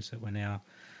remains that we're now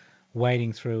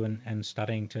wading through and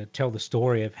studying to tell the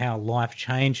story of how life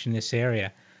changed in this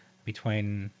area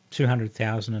between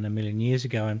 200,000 and 1 million years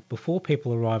ago and before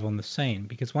people arrive on the scene.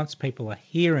 Because once people are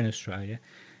here in Australia,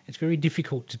 it's very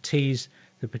difficult to tease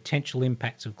the potential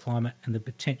impacts of climate and the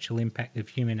potential impact of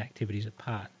human activities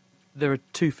apart. There are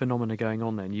 2 phenomena going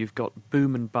on then. You've got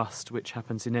boom and bust, which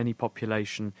happens in any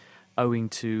population owing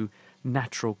to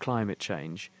natural climate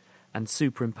change, and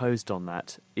superimposed on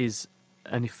that is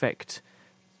an effect,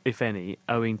 if any,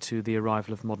 owing to the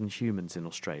arrival of modern humans in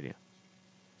Australia.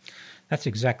 That's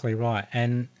exactly right.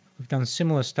 And we've done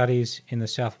similar studies in the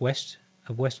southwest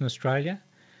of Western Australia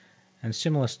and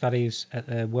similar studies at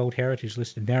the World Heritage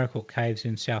listed Naracoorte Caves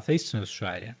in southeastern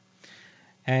Australia.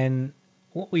 And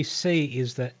what we see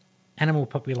is that animal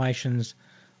populations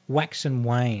wax and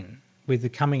wane with the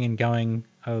coming and going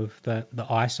of the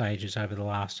ice ages over the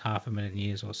last 500,000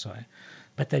 years or so,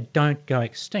 but they don't go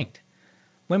extinct.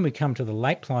 When we come to the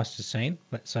late Pleistocene,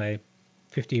 let's say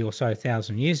 50 or so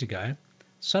thousand years ago,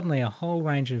 suddenly a whole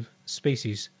range of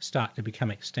species start to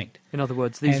become extinct. In other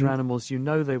words, these are animals,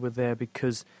 they were there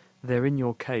because they're in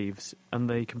your caves and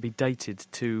they can be dated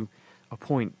to a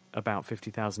point about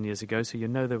 50,000 years ago, so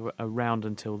they were around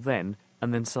until then,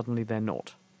 and then suddenly they're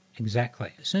not.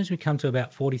 Exactly. As soon as we come to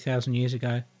about 40,000 years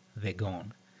ago, they're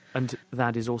gone. And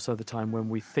that is also the time when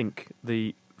we think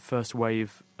the first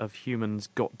wave of humans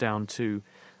got down to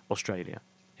Australia.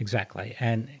 Exactly.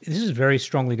 And this is very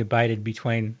strongly debated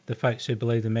between the folks who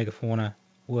believe the megafauna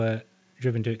were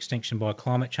driven to extinction by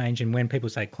climate change, and when people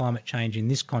say climate change in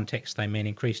this context, they mean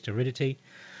increased aridity,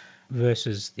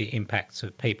 versus the impacts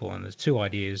of people. And there's 2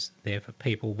 ideas there for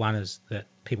people. One is that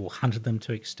people hunted them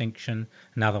to extinction.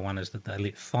 Another one is that they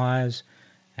lit fires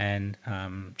and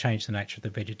changed the nature of the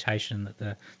vegetation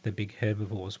that the big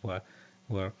herbivores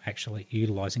were actually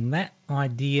utilising. That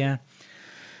idea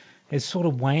is sort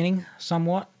of waning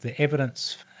somewhat. The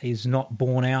evidence is not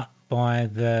borne out by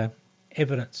the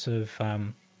evidence of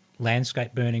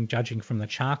landscape burning, judging from the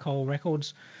charcoal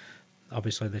records.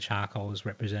 Obviously, the charcoal is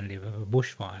representative of a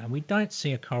bushfire, and we don't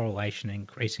see a correlation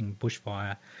increasing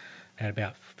bushfire at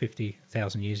about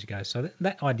 50,000 years ago. So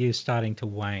that idea is starting to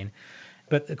wane.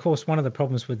 But, of course, one of the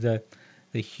problems with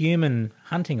the human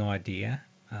hunting idea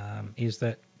is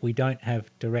that we don't have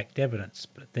direct evidence.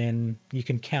 But then you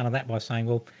can counter that by saying,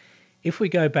 well, if we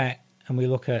go back and we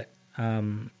look at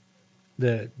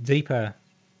the deeper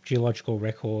geological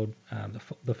record,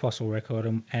 the fossil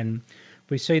record, and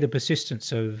we see the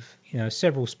persistence of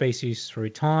several species through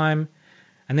time,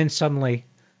 and then suddenly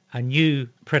a new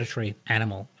predatory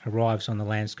animal arrives on the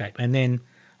landscape, and then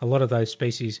a lot of those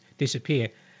species disappear.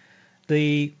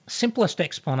 The simplest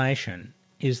explanation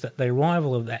is that the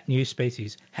arrival of that new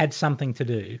species had something to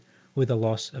do with the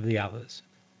loss of the others.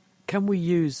 Can we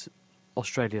use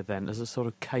Australia then as a sort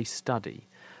of case study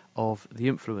of the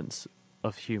influence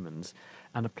of humans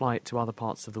and apply it to other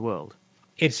parts of the world?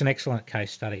 It's an excellent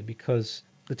case study because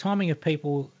the timing of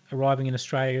people arriving in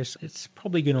Australia, it's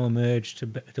probably going to emerge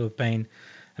to have been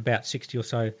about 60 or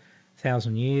so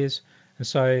thousand years. And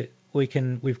so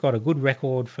we've got a good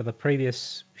record for the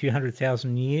previous few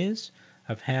 100,000 years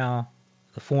of how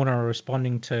the fauna are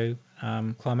responding to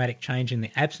climatic change in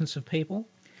the absence of people.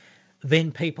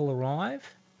 Then people arrive,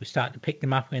 We start to pick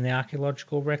them up in the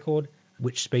archaeological record,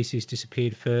 which species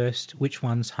disappeared first, which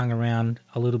ones hung around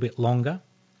a little bit longer.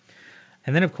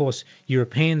 And then, of course,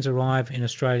 Europeans arrive in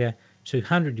Australia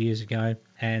 200 years ago,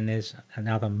 and there's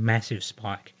another massive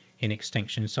spike in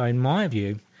extinction. So in my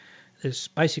view, there's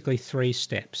basically three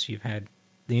steps. You've had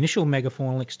the initial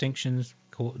megafaunal extinctions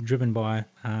driven by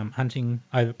hunting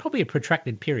over probably a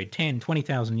protracted period, 10,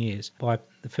 20,000 years, by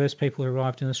the first people who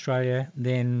arrived in Australia,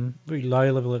 then very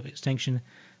low level of extinction,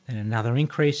 then another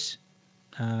increase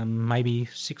maybe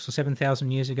 6,000 or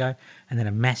 7,000 years ago, and then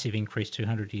a massive increase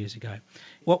 200 years ago.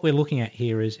 What we're looking at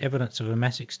here is evidence of a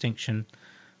mass extinction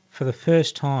for the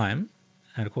first time,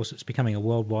 and of course it's becoming a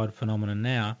worldwide phenomenon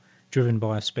now, driven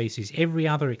by a species. Every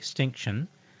other extinction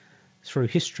through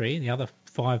history, the other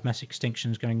 5 mass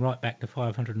extinctions going right back to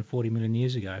 540 million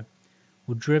years ago,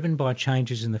 were driven by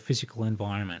changes in the physical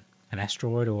environment. An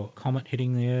asteroid or comet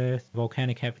hitting the Earth,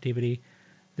 volcanic activity.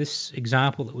 This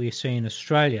example that we see in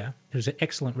Australia is an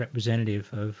excellent representative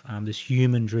of this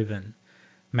human-driven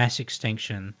mass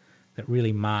extinction that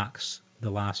really marks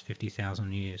the last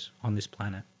 50,000 years on this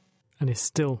planet. And is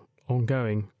still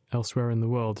ongoing elsewhere in the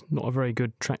world. Not a very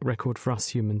good track record for us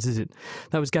humans, is it?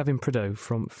 That was Gavin Prideaux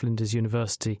from Flinders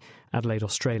University, Adelaide,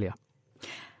 Australia.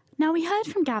 Now, we heard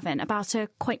from Gavin about a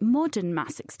quite modern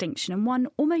mass extinction and one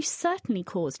almost certainly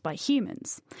caused by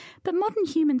humans. But modern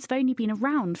humans have only been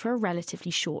around for a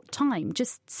relatively short time,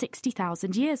 just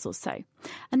 60,000 years or so.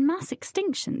 And mass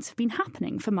extinctions have been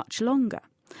happening for much longer.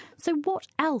 So what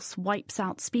else wipes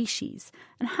out species?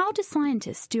 And how do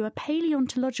scientists do a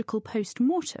paleontological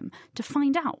post-mortem to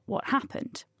find out what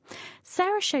happened?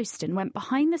 Sarah Shoston went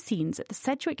behind the scenes at the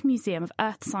Sedgwick Museum of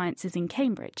Earth Sciences in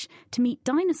Cambridge to meet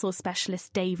dinosaur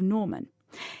specialist Dave Norman.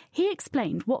 He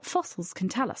explained what fossils can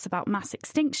tell us about mass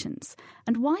extinctions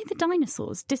and why the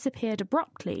dinosaurs disappeared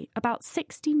abruptly about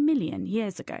 60 million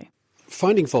years ago.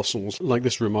 Finding fossils like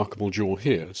this remarkable jaw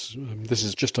here, this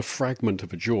is just a fragment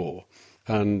of a jaw,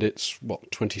 and it's,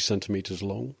 20 centimetres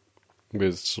long,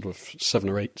 with sort of 7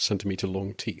 or 8 centimetre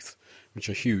long teeth, which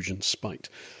are huge and spiked.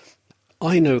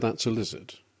 I know that's a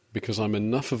lizard because I'm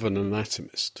enough of an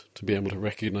anatomist to be able to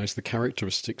recognise the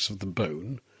characteristics of the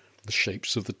bone, the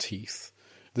shapes of the teeth.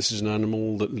 This is an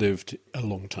animal that lived a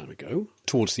long time ago,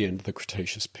 towards the end of the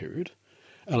Cretaceous period,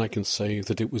 and I can say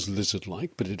that it was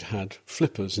lizard-like, but it had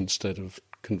flippers instead of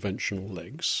conventional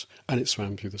legs, and it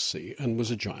swam through the sea and was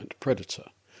a giant predator.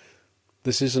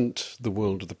 This isn't the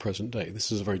world of the present day.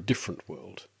 This is a very different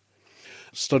world.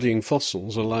 Studying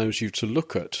fossils allows you to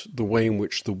look at the way in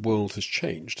which the world has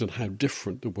changed and how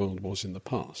different the world was in the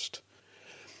past.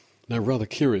 Now, rather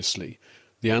curiously,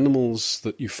 the animals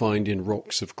that you find in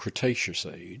rocks of Cretaceous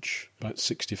age, about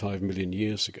 65 million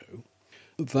years ago,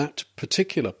 that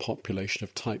particular population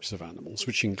of types of animals,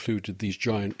 which included these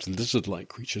giant lizard-like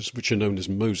creatures, which are known as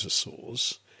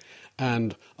mosasaurs,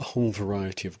 and a whole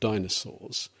variety of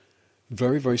dinosaurs,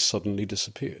 very, very suddenly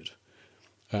disappeared.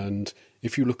 And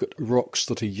if you look at rocks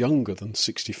that are younger than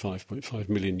 65.5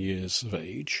 million years of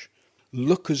age,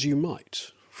 look as you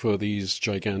might for these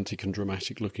gigantic and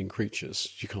dramatic-looking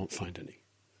creatures, you can't find any.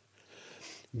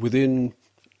 Within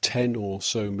 10 or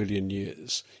so million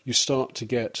years, you start to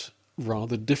get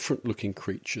rather different-looking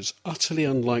creatures, utterly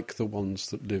unlike the ones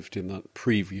that lived in that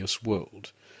previous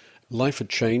world. Life had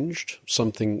changed,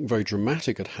 something very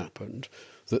dramatic had happened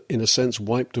that, in a sense,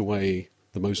 wiped away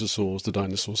the mosasaurs, the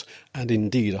dinosaurs, and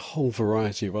indeed a whole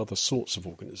variety of other sorts of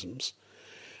organisms,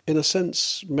 in a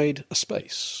sense made a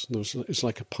space. It's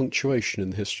like a punctuation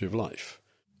in the history of life.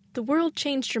 The world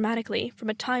changed dramatically from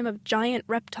a time of giant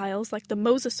reptiles like the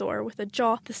mosasaur with a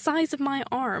jaw the size of my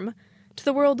arm to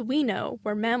the world we know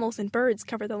where mammals and birds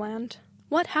cover the land.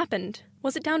 What happened?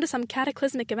 Was it down to some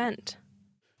cataclysmic event?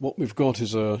 What we've got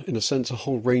is, in a sense, a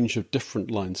whole range of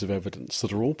different lines of evidence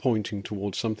that are all pointing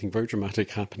towards something very dramatic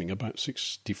happening about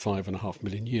 65.5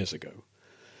 million years ago.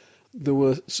 There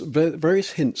were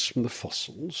various hints from the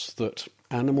fossils that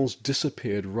animals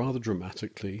disappeared rather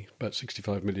dramatically about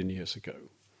 65 million years ago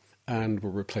and were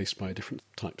replaced by different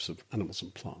types of animals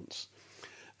and plants.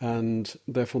 And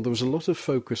therefore there was a lot of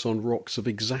focus on rocks of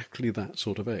exactly that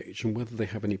sort of age and whether they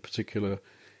have any particular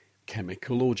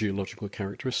chemical or geological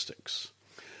characteristics.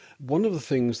 One of the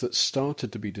things that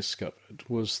started to be discovered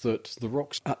was that the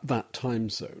rocks at that time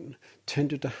zone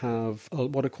tended to have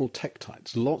what are called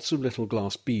tektites, lots of little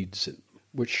glass beads in them,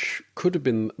 which could have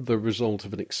been the result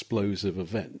of an explosive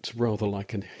event, rather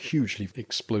like a hugely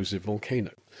explosive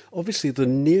volcano. Obviously, the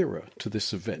nearer to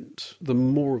this event, the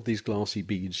more of these glassy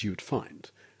beads you'd find,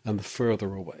 and the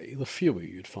further away, the fewer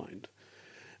you'd find.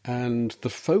 And the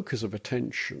focus of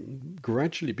attention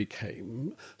gradually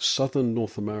became southern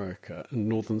North America and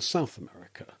northern South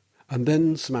America. And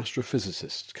then some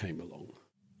astrophysicists came along.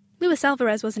 Luis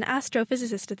Alvarez was an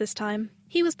astrophysicist at this time.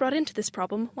 He was brought into this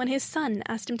problem when his son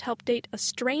asked him to help date a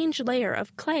strange layer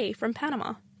of clay from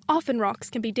Panama. Often rocks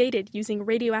can be dated using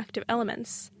radioactive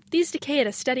elements. These decay at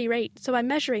a steady rate, so by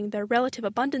measuring their relative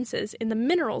abundances in the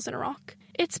minerals in a rock,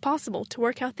 it's possible to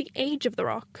work out the age of the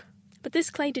rock. But this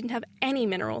clay didn't have any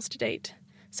minerals to date,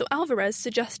 so Alvarez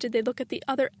suggested they look at the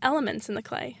other elements in the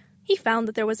clay. He found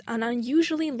that there was an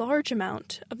unusually large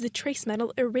amount of the trace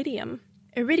metal iridium.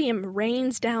 Iridium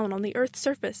rains down on the Earth's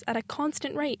surface at a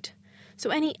constant rate, so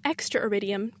any extra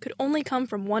iridium could only come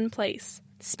from one place: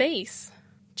 space.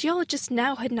 Geologists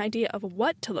now had an idea of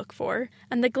what to look for,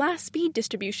 and the glass speed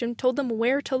distribution told them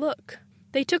where to look.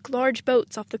 They took large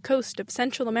boats off the coast of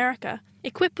Central America,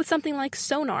 equipped with something like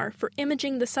sonar for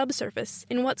imaging the subsurface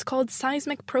in what's called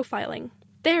seismic profiling.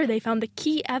 There they found the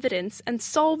key evidence and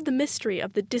solved the mystery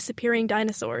of the disappearing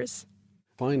dinosaurs.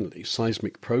 Finally,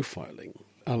 seismic profiling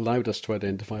allowed us to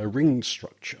identify a ring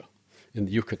structure in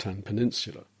the Yucatan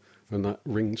Peninsula, and that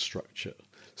ring structure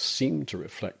seemed to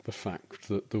reflect the fact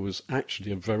that there was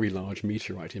actually a very large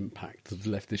meteorite impact that had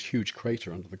left this huge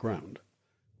crater under the ground,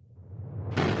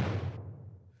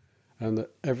 and that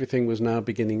everything was now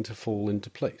beginning to fall into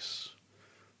place.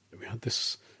 We had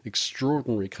this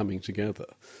extraordinary coming together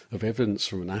of evidence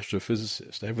from an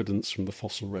astrophysicist, evidence from the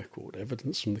fossil record,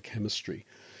 evidence from the chemistry,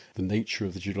 the nature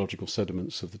of the geological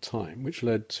sediments of the time, which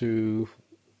led to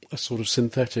a sort of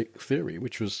synthetic theory,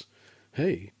 which was,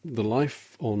 hey, the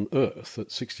life on Earth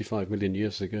at 65 million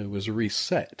years ago was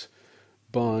reset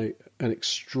by an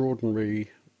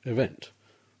extraordinary event.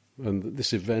 And that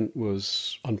this event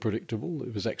was unpredictable,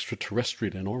 it was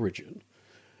extraterrestrial in origin,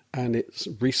 and it's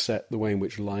reset the way in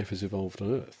which life has evolved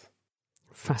on Earth.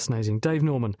 Fascinating. Dave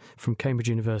Norman from Cambridge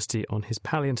University on his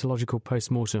paleontological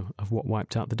post-mortem of what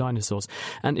wiped out the dinosaurs.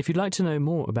 And if you'd like to know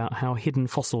more about how hidden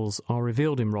fossils are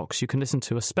revealed in rocks, you can listen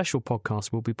to a special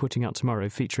podcast we'll be putting out tomorrow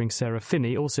featuring Sarah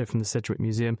Finney, also from the Sedgwick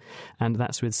Museum, and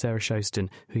that's with Sarah Shostin,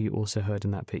 who you also heard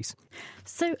in that piece.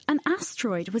 So an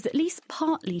asteroid was at least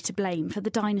partly to blame for the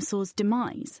dinosaurs'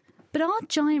 demise. But are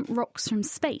giant rocks from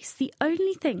space the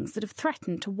only things that have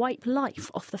threatened to wipe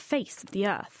life off the face of the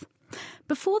Earth?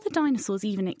 Before the dinosaurs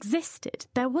even existed,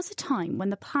 there was a time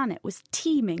when the planet was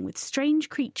teeming with strange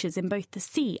creatures in both the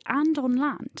sea and on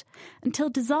land, until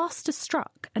disaster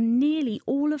struck and nearly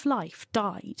all of life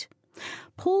died.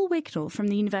 Paul Wignall from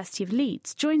the University of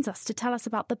Leeds joins us to tell us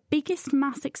about the biggest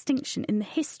mass extinction in the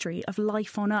history of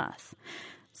life on Earth.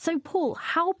 So, Paul,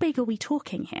 how big are we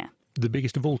talking here? The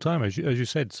biggest of all time, as you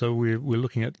said. So we're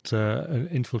looking at an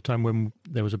interval of time when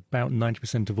there was about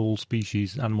 90% of all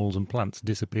species, animals and plants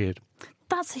disappeared.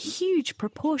 That's a huge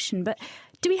proportion, but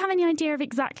do we have any idea of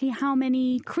exactly how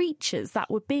many creatures that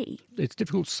would be? It's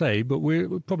difficult to say, but we're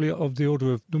probably of the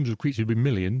order of numbers of creatures would be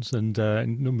millions, and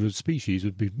number of species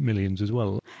would be millions as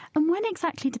well. And when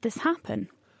exactly did this happen?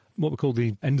 What we call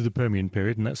the end of the Permian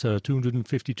period, and that's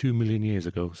 252 million years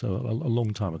ago, so a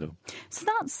long time ago. So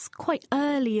that's quite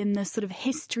early in the sort of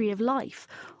history of life.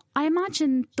 I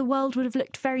imagine the world would have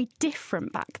looked very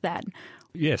different back then.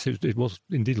 Yes, it was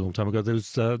indeed a long time ago. There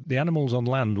was, the animals on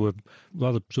land were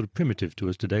rather sort of primitive to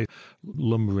us today.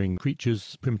 Lumbering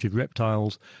creatures, primitive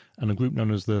reptiles, and a group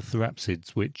known as the therapsids,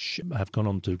 which have gone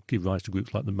on to give rise to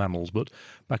groups like the mammals, but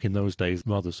back in those days,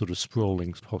 rather sort of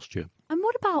sprawling posture. And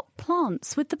what about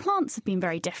plants? Would the plants have been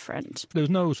very different? There was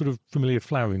no sort of familiar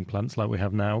flowering plants like we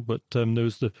have now, but there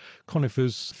was the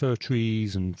conifers, fir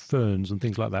trees and ferns and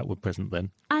things like that were present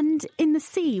then. And in the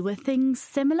sea, were things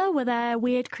similar? Were there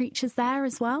weird creatures there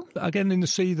as well? Again, in the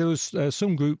sea, there was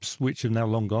some groups which have now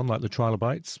long gone, like the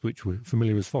trilobites, which were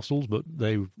familiar as fossils, but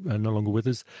they are no longer with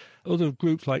us. Other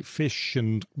groups like fish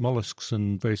and molluscs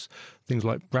and various things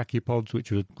like brachiopods,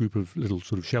 which are a group of little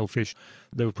sort of shellfish,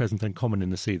 they were present and common in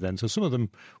the sea then. So some of them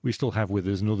we still have with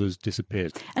us and others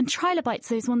disappeared. And trilobites,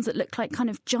 those ones that look like kind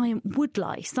of giant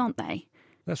woodlice, aren't they?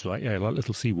 That's right, yeah, like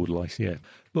little seawood lice, yeah.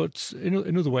 But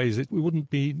in other ways, it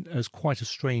wouldn't be quite as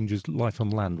strange as life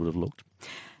on land would have looked.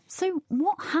 So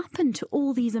what happened to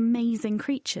all these amazing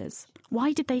creatures?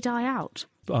 Why did they die out?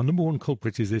 Our number one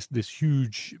culprit is this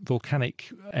huge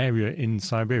volcanic area in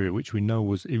Siberia, which we know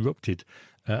was erupted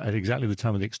at exactly the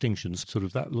time of the extinctions. Sort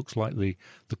of that looks like the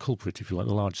culprit, if you like,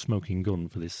 the large smoking gun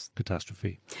for this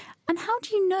catastrophe. And how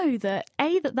do you know that,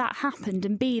 A, that happened,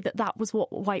 and B, that was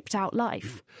what wiped out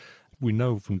life? We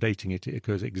know from dating it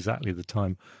occurs exactly at the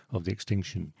time of the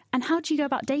extinction. And how do you go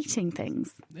about dating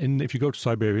things? If you go to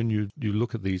Siberia and you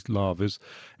look at these lavas,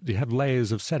 they have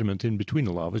layers of sediment in between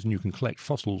the lavas, and you can collect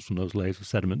fossils from those layers of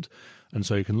sediment. And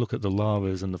so you can look at the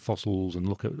lavas and the fossils and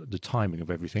look at the timing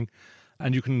of everything.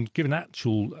 And you can give an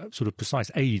actual sort of precise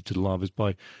age to the lavas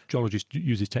by geologists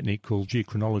use this technique called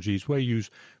geochronologies, where you use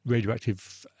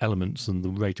radioactive elements and the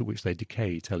rate at which they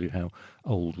decay tell you how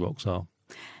old rocks are.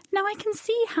 Now, I can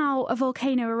see how a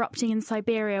volcano erupting in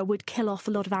Siberia would kill off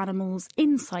a lot of animals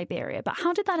in Siberia, but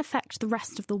how did that affect the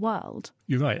rest of the world?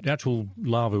 You're right. The actual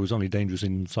lava was only dangerous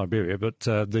in Siberia, but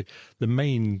the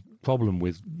main problem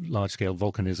with large-scale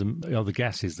volcanism are the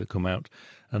gases that come out,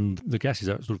 and the gases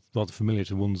are sort of rather familiar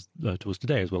to ones to us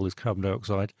today, as well as carbon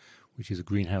dioxide, which is a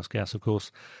greenhouse gas, of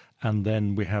course. And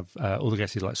then we have other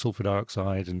gases like sulfur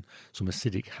dioxide and some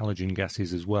acidic halogen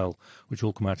gases as well, which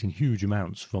all come out in huge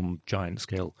amounts from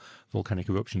giant-scale volcanic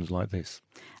eruptions like this.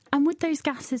 And would those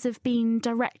gases have been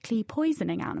directly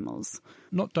poisoning animals?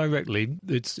 Not directly.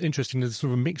 It's interesting, there's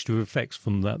sort of a mixture of effects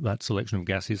from that selection of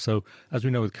gases. So, as we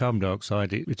know with carbon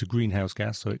dioxide, it's a greenhouse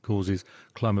gas, so it causes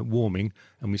climate warming,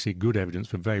 and we see good evidence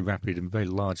for very rapid and very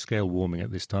large-scale warming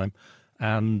at this time.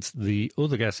 And the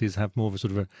other gases have more of a sort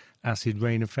of an acid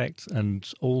rain effect and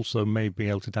also may be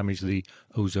able to damage the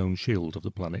ozone shield of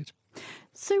the planet.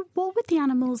 So what would the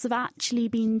animals have actually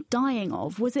been dying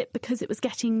of? Was it because it was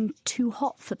getting too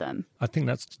hot for them? I think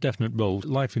that's a definite role.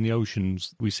 Life in the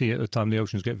oceans, we see at the time the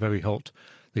oceans get very hot,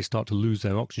 they start to lose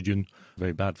their oxygen,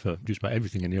 very bad for just about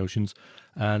everything in the oceans.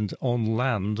 And on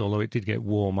land, although it did get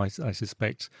warm, I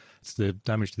suspect it's the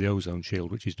damage to the ozone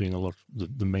shield, which is doing a lot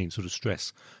of the main sort of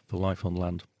stress for life on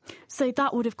land. So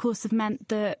that would, of course, have meant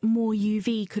that more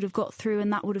UV could have got through,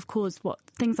 and that would have caused,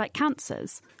 things like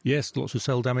cancers? Yes, lots of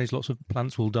cell damage, lots of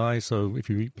plants will die. So if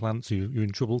you eat plants, you're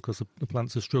in trouble because the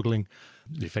plants are struggling.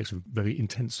 The effects of very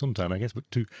intense suntan, I guess, but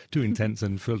too intense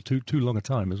and for too long a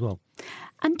time as well.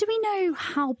 And do we know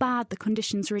how bad the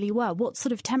conditions really were? What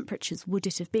sort of temperatures would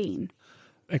it have been?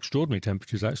 Extraordinary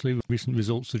temperatures, actually. Recent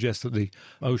results suggest that the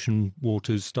ocean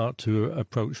waters start to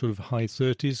approach sort of high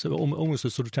 30s, almost the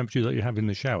sort of temperature that you have in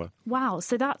the shower. Wow,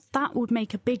 so that would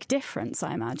make a big difference,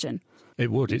 I imagine.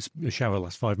 It would. It's a shower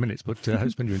lasts 5 minutes, but how to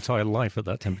spend your entire life at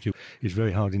that temperature is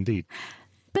very hard indeed.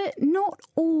 But not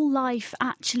all life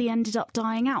actually ended up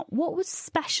dying out. What was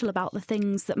special about the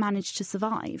things that managed to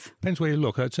survive? Depends where you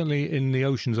look. Certainly in the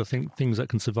oceans, I think things that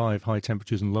can survive high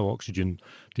temperatures and low oxygen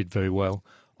did very well.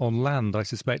 On land, I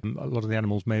suspect a lot of the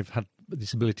animals may have had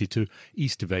this ability to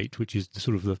estivate, which is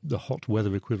sort of the hot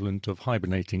weather equivalent of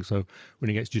hibernating. So when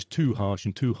it gets just too harsh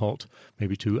and too hot,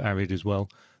 maybe too arid as well,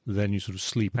 then you sort of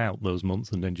sleep out those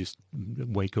months and then just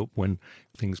wake up when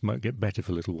things might get better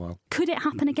for a little while. Could it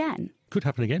happen again? Could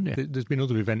happen again, yeah. There's been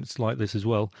other events like this as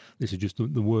well. This is just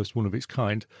the worst one of its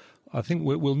kind. I think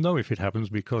we'll know if it happens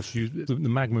because the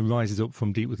magma rises up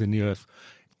from deep within the Earth.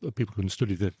 People who can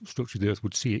study the structure of the Earth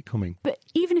would see it coming. But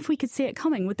even if we could see it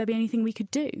coming, would there be anything we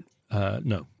could do?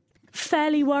 No.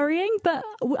 Fairly worrying, but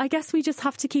I guess we just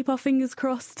have to keep our fingers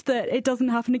crossed that it doesn't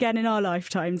happen again in our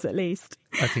lifetimes, at least.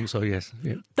 I think so, yes.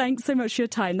 Yeah. Thanks so much for your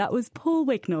time. That was Paul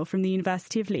Wignall from the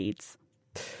University of Leeds.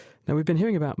 Now, we've been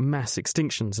hearing about mass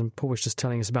extinctions, and Paul was just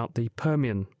telling us about the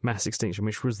Permian mass extinction,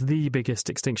 which was the biggest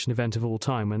extinction event of all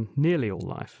time when nearly all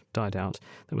life died out.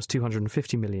 That was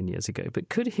 250 million years ago. But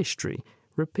could history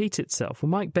repeat itself? Well,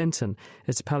 Mike Benton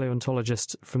is a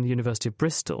paleontologist from the University of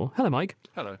Bristol. Hello, Mike.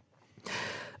 Hello.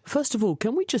 First of all,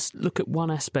 can we just look at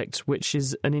one aspect which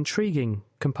is an intriguing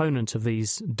component of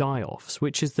these die-offs,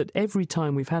 which is that every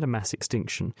time we've had a mass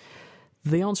extinction,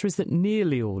 the answer is that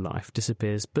nearly all life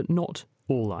disappears, but not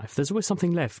all life. There's always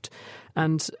something left.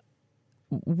 And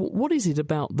what is it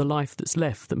about the life that's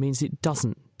left that means it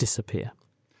doesn't disappear?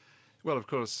 Well, of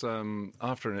course,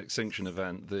 after an extinction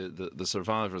event, the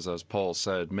survivors, as Paul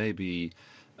said, may be,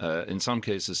 in some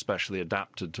cases, specially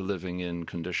adapted to living in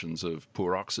conditions of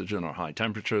poor oxygen or high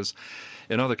temperatures.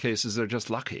 In other cases, they're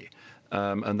just lucky.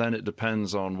 And then it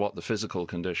depends on what the physical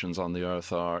conditions on the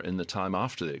Earth are in the time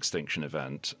after the extinction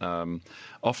event.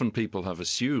 Often people have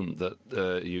assumed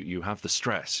that you have the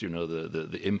stress,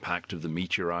 the impact of the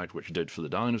meteorite, which did for the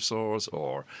dinosaurs,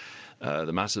 or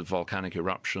the massive volcanic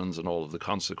eruptions and all of the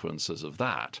consequences of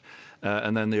that.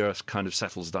 And then the Earth kind of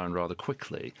settles down rather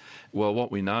quickly. Well,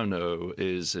 what we now know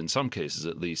is, in some cases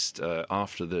at least,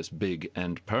 after this big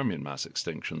end Permian mass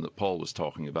extinction that Paul was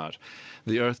talking about,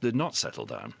 the Earth did not settle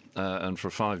down. And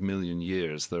for 5 million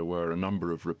years, there were a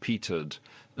number of repeated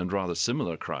and rather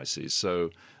similar crises. So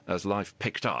as life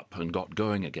picked up and got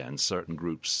going again, certain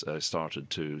groups started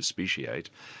to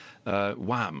speciate.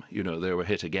 Wham, they were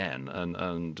hit again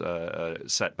and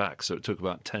set back. So it took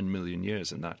about 10 million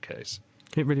years in that case.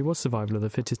 It really was survival of the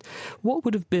fittest. What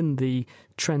would have been the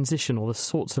transition or the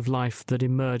sorts of life that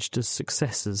emerged as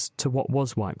successors to what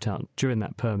was wiped out during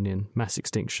that Permian mass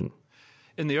extinction?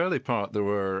 In the early part, there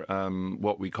were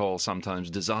what we call sometimes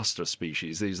disaster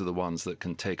species. These are the ones that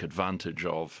can take advantage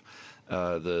of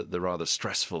the rather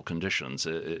stressful conditions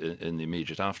in the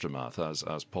immediate aftermath,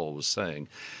 as Paul was saying,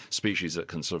 species that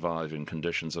can survive in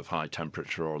conditions of high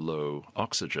temperature or low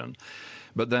oxygen.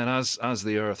 But then as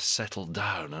the Earth settled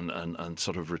down and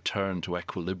sort of returned to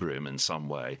equilibrium in some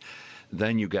way,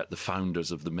 then you get the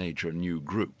founders of the major new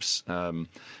groups. And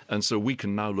so we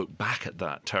can now look back at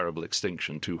that terrible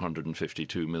extinction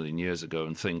 252 million years ago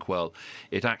and think, well,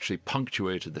 it actually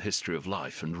punctuated the history of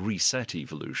life and reset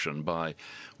evolution by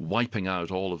wiping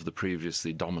out all of the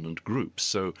previously dominant groups.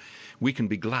 So we can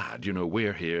be glad,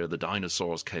 we're here, the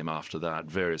dinosaurs came after that,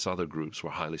 various other groups were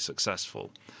highly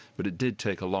successful. But it did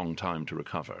take a long time to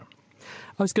recover.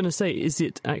 I was going to say, is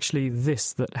it actually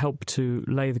this that helped to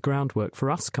lay the groundwork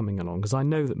for us coming along? Because I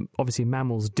know that obviously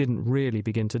mammals didn't really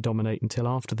begin to dominate until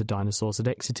after the dinosaurs had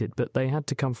exited, but they had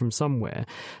to come from somewhere.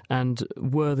 And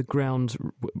were the ground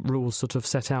rules sort of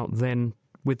set out then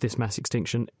with this mass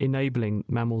extinction, enabling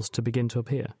mammals to begin to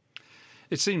appear?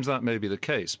 It seems that may be the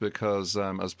case because,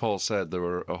 as Paul said, there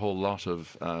were a whole lot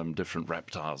of different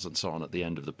reptiles and so on at the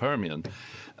end of the Permian,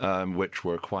 which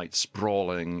were quite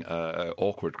sprawling,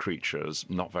 awkward creatures,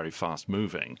 not very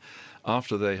fast-moving.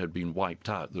 After they had been wiped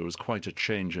out, there was quite a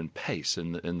change in pace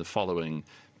in the following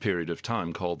period of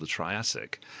time called the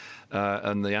Triassic.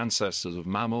 And the ancestors of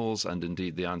mammals and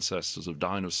indeed the ancestors of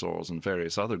dinosaurs and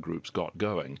various other groups got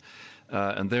going.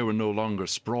 And they were no longer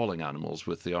sprawling animals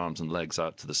with the arms and legs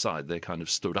out to the side. They kind of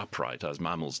stood upright, as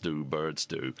mammals do, birds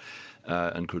do,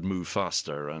 and could move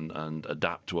faster and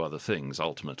adapt to other things,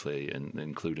 ultimately,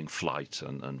 including flight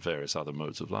and various other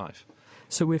modes of life.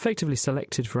 So we effectively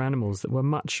selected for animals that were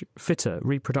much fitter,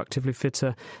 reproductively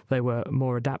fitter, they were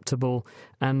more adaptable,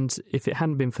 and if it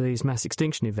hadn't been for these mass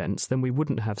extinction events, then we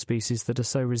wouldn't have species that are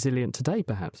so resilient today,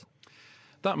 perhaps.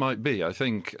 That might be. I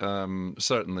think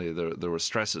certainly there were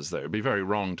stresses there. It'd be very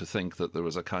wrong to think that there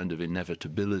was a kind of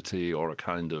inevitability or a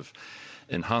kind of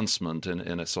enhancement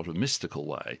in a sort of mystical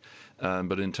way.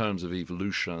 But in terms of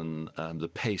evolution, the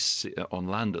pace on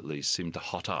land at least seemed to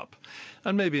hot up.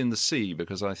 And maybe in the sea,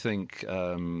 because I think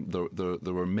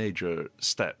there were major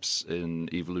steps in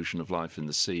evolution of life in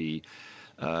the sea.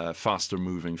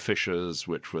 Faster-moving fishes,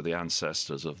 which were the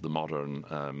ancestors of the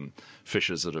modern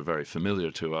fishes that are very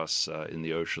familiar to us in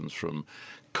the oceans, from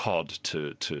cod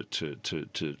to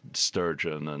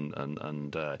sturgeon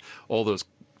and all those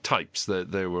types.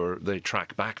 They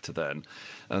track back to then,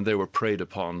 and they were preyed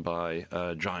upon by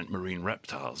giant marine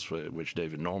reptiles, which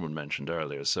David Norman mentioned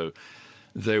earlier. So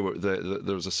there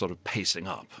was a sort of pacing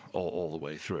up all the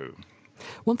way through.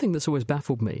 One thing that's always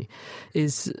baffled me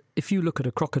is if you look at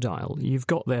a crocodile, you've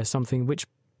got there something which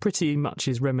pretty much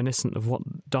is reminiscent of what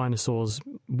dinosaurs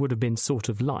would have been sort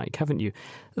of like, haven't you?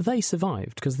 They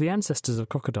survived because the ancestors of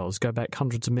crocodiles go back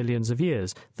hundreds of millions of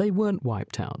years. They weren't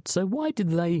wiped out. So why did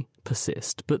they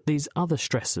persist? But these other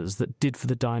stressors that did for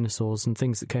the dinosaurs and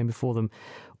things that came before them,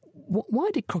 why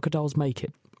did crocodiles make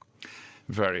it?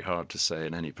 Very hard to say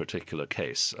in any particular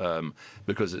case,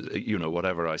 because,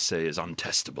 whatever I say is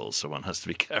untestable, so one has to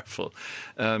be careful.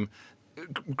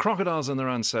 Crocodiles and their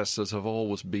ancestors have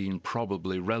always been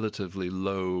probably relatively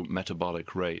low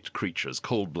metabolic rate creatures,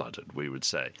 cold-blooded, we would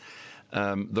say.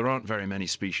 There aren't very many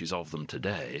species of them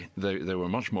today. They were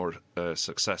much more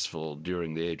successful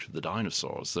during the age of the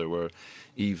dinosaurs. There were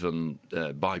even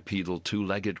bipedal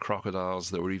two-legged crocodiles.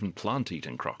 There were even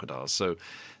plant-eating crocodiles. So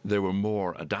they were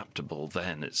more adaptable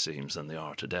then, it seems, than they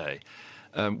are today.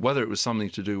 Whether it was something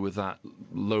to do with that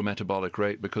low metabolic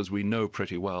rate, because we know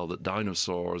pretty well that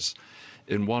dinosaurs,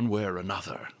 in one way or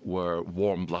another, were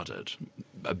warm-blooded,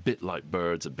 a bit like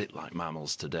birds, a bit like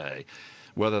mammals today.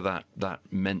 Whether that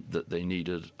meant that they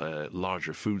needed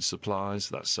larger food supplies,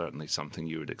 that's certainly something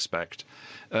you would expect.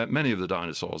 Many of the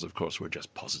dinosaurs, of course, were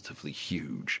just positively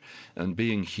huge, and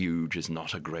being huge is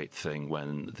not a great thing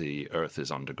when the Earth is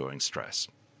undergoing stress.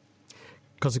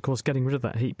 Because, of course, getting rid of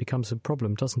that heat becomes a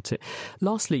problem, doesn't it?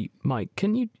 Lastly, Mike,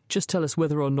 can you just tell us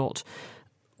whether or not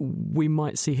we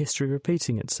might see history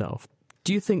repeating itself?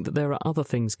 Do you think that there are other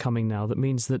things coming now that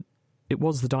means that it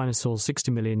was the dinosaurs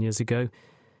 60 million years ago,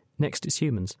 next it's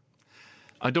humans?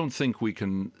 I don't think we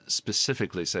can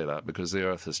specifically say that because the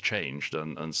Earth has changed,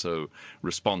 and so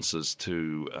responses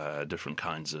to different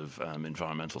kinds of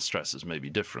environmental stresses may be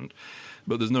different.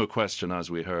 But there's no question, as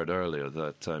we heard earlier,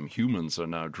 that humans are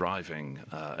now driving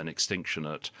an extinction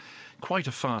at quite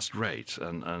a fast rate,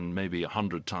 and maybe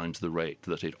 100 times the rate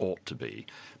that it ought to be.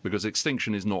 Because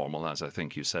extinction is normal, as I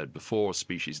think you said before.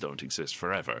 Species don't exist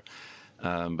forever.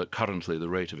 But currently the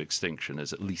rate of extinction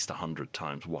is at least 100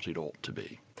 times what it ought to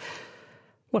be.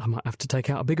 Well, I might have to take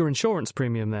out a bigger insurance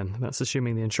premium then. That's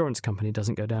assuming the insurance company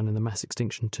doesn't go down in the mass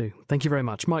extinction too. Thank you very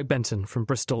much, Mike Benton from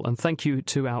Bristol, and thank you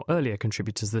to our earlier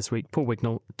contributors this week, Paul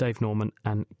Wignall, Dave Norman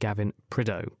and Gavin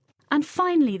Prideaux. And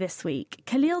finally this week,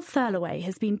 Khalil Thurlaway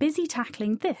has been busy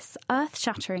tackling this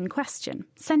earth-shattering question,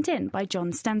 sent in by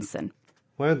John Stenson.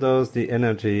 Where does the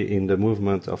energy in the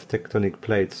movement of tectonic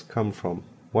plates come from?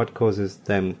 What causes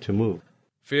them to move?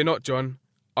 Fear not, John.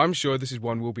 I'm sure this is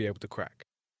one we'll be able to crack.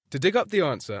 To dig up the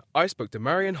answer, I spoke to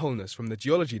Marion Holness from the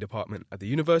Geology Department at the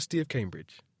University of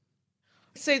Cambridge.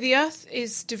 So the Earth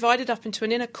is divided up into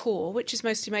an inner core, which is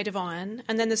mostly made of iron,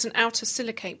 and then there's an outer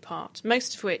silicate part,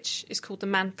 most of which is called the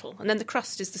mantle, and then the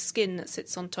crust is the skin that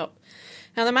sits on top.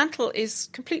 Now the mantle is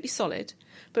completely solid,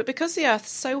 but because the Earth's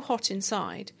so hot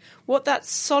inside, what that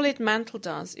solid mantle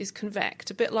does is convect,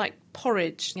 a bit like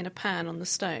porridge in a pan on the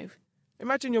stove.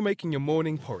 Imagine you're making your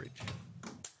morning porridge.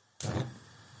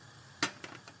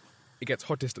 It gets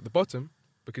hottest at the bottom,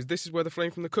 because this is where the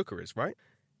flame from the cooker is, right?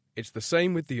 It's the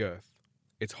same with the Earth.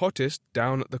 It's hottest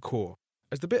down at the core.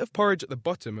 As the bit of porridge at the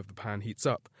bottom of the pan heats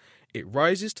up, it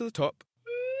rises to the top.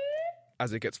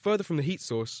 As it gets further from the heat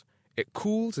source, it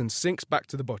cools and sinks back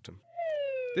to the bottom.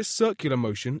 This circular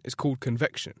motion is called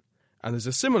convection, and there's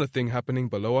a similar thing happening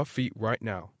below our feet right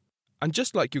now. And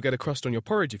just like you get a crust on your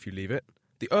porridge if you leave it,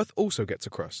 the Earth also gets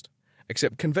a crust,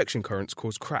 except convection currents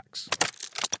cause cracks.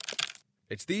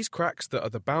 It's these cracks that are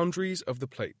the boundaries of the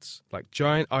plates, like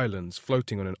giant islands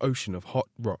floating on an ocean of hot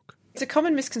rock. It's a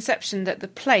common misconception that the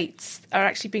plates are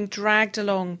actually being dragged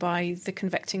along by the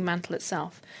convecting mantle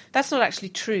itself. That's not actually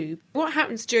true. What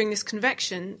happens during this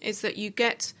convection is that you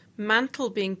get mantle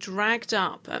being dragged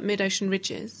up at mid-ocean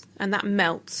ridges, and that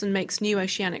melts and makes new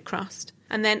oceanic crust.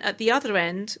 And then at the other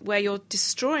end, where you're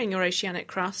destroying your oceanic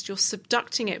crust, you're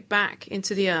subducting it back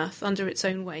into the Earth under its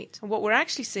own weight. And what we're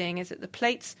actually seeing is that the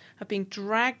plates are being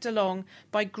dragged along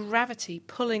by gravity,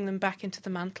 pulling them back into the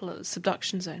mantle at the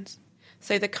subduction zones.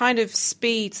 So the kind of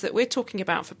speeds that we're talking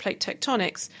about for plate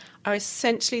tectonics are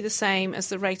essentially the same as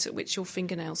the rate at which your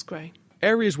fingernails grow.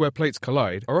 Areas where plates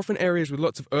collide are often areas with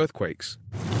lots of earthquakes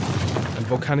and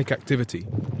volcanic activity.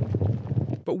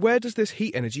 But where does this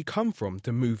heat energy come from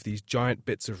to move these giant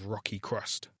bits of rocky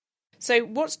crust? So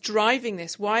what's driving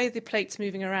this? Why are the plates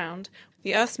moving around?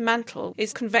 The Earth's mantle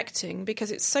is convecting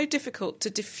because it's so difficult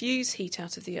to diffuse heat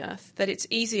out of the Earth that it's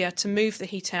easier to move the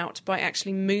heat out by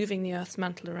actually moving the Earth's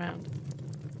mantle around.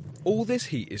 All this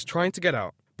heat is trying to get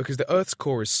out because the Earth's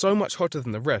core is so much hotter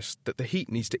than the rest that the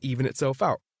heat needs to even itself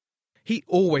out. Heat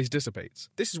always dissipates.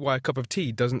 This is why a cup of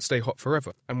tea doesn't stay hot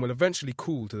forever and will eventually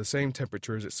cool to the same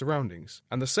temperature as its surroundings.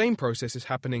 And the same process is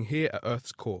happening here at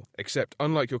Earth's core, except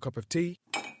unlike your cup of tea,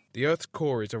 the Earth's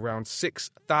core is around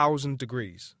 6,000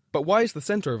 degrees. But why is the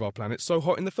centre of our planet so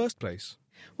hot in the first place?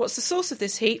 What's the source of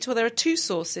this heat? Well, there are two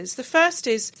sources. The first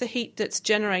is the heat that's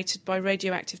generated by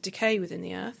radioactive decay within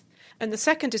the Earth. And the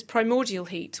second is primordial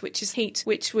heat, which is heat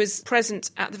which was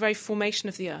present at the very formation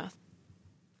of the Earth.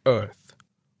 Earth.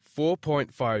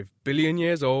 4.5 billion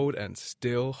years old and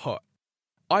still hot.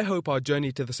 I hope our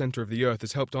journey to the centre of the Earth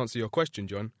has helped answer your question,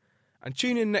 John. And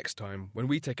tune in next time when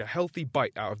we take a healthy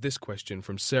bite out of this question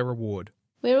from Sarah Ward.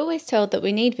 We're always told that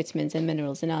we need vitamins and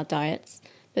minerals in our diets,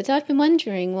 but I've been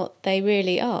wondering what they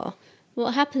really are.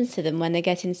 What happens to them when they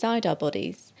get inside our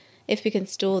bodies, if we can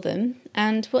store them,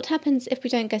 and what happens if we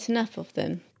don't get enough of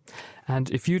them?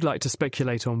 And if you'd like to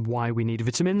speculate on why we need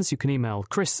vitamins, you can email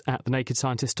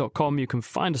chris@thenakedscientist.com. You can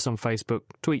find us on Facebook,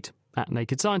 tweet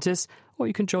 @NakedScientists, or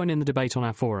you can join in the debate on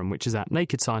our forum, which is at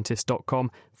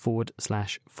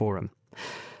nakedscientist.com/forum.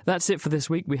 That's it for this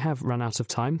week. We have run out of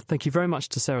time. Thank you very much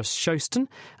to Sarah Shoston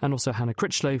and also Hannah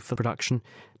Critchlow for production.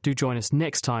 Do join us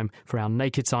next time for our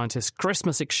Naked Scientists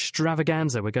Christmas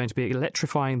extravaganza. We're going to be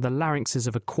electrifying the larynxes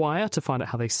of a choir to find out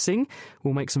how they sing.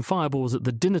 We'll make some fireballs at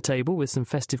the dinner table with some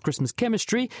festive Christmas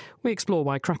chemistry. We explore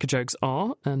why cracker jokes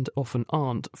are, and often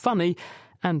aren't, funny.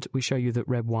 And we show you that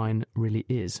red wine really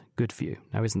is good for you.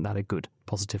 Now, isn't that a good,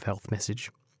 positive health message?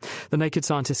 The Naked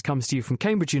Scientist comes to you from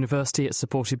Cambridge University. It's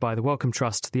supported by the Wellcome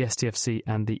Trust, the STFC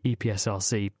and the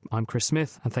EPSRC. I'm Chris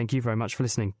Smith, and thank you very much for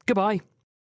listening. Goodbye.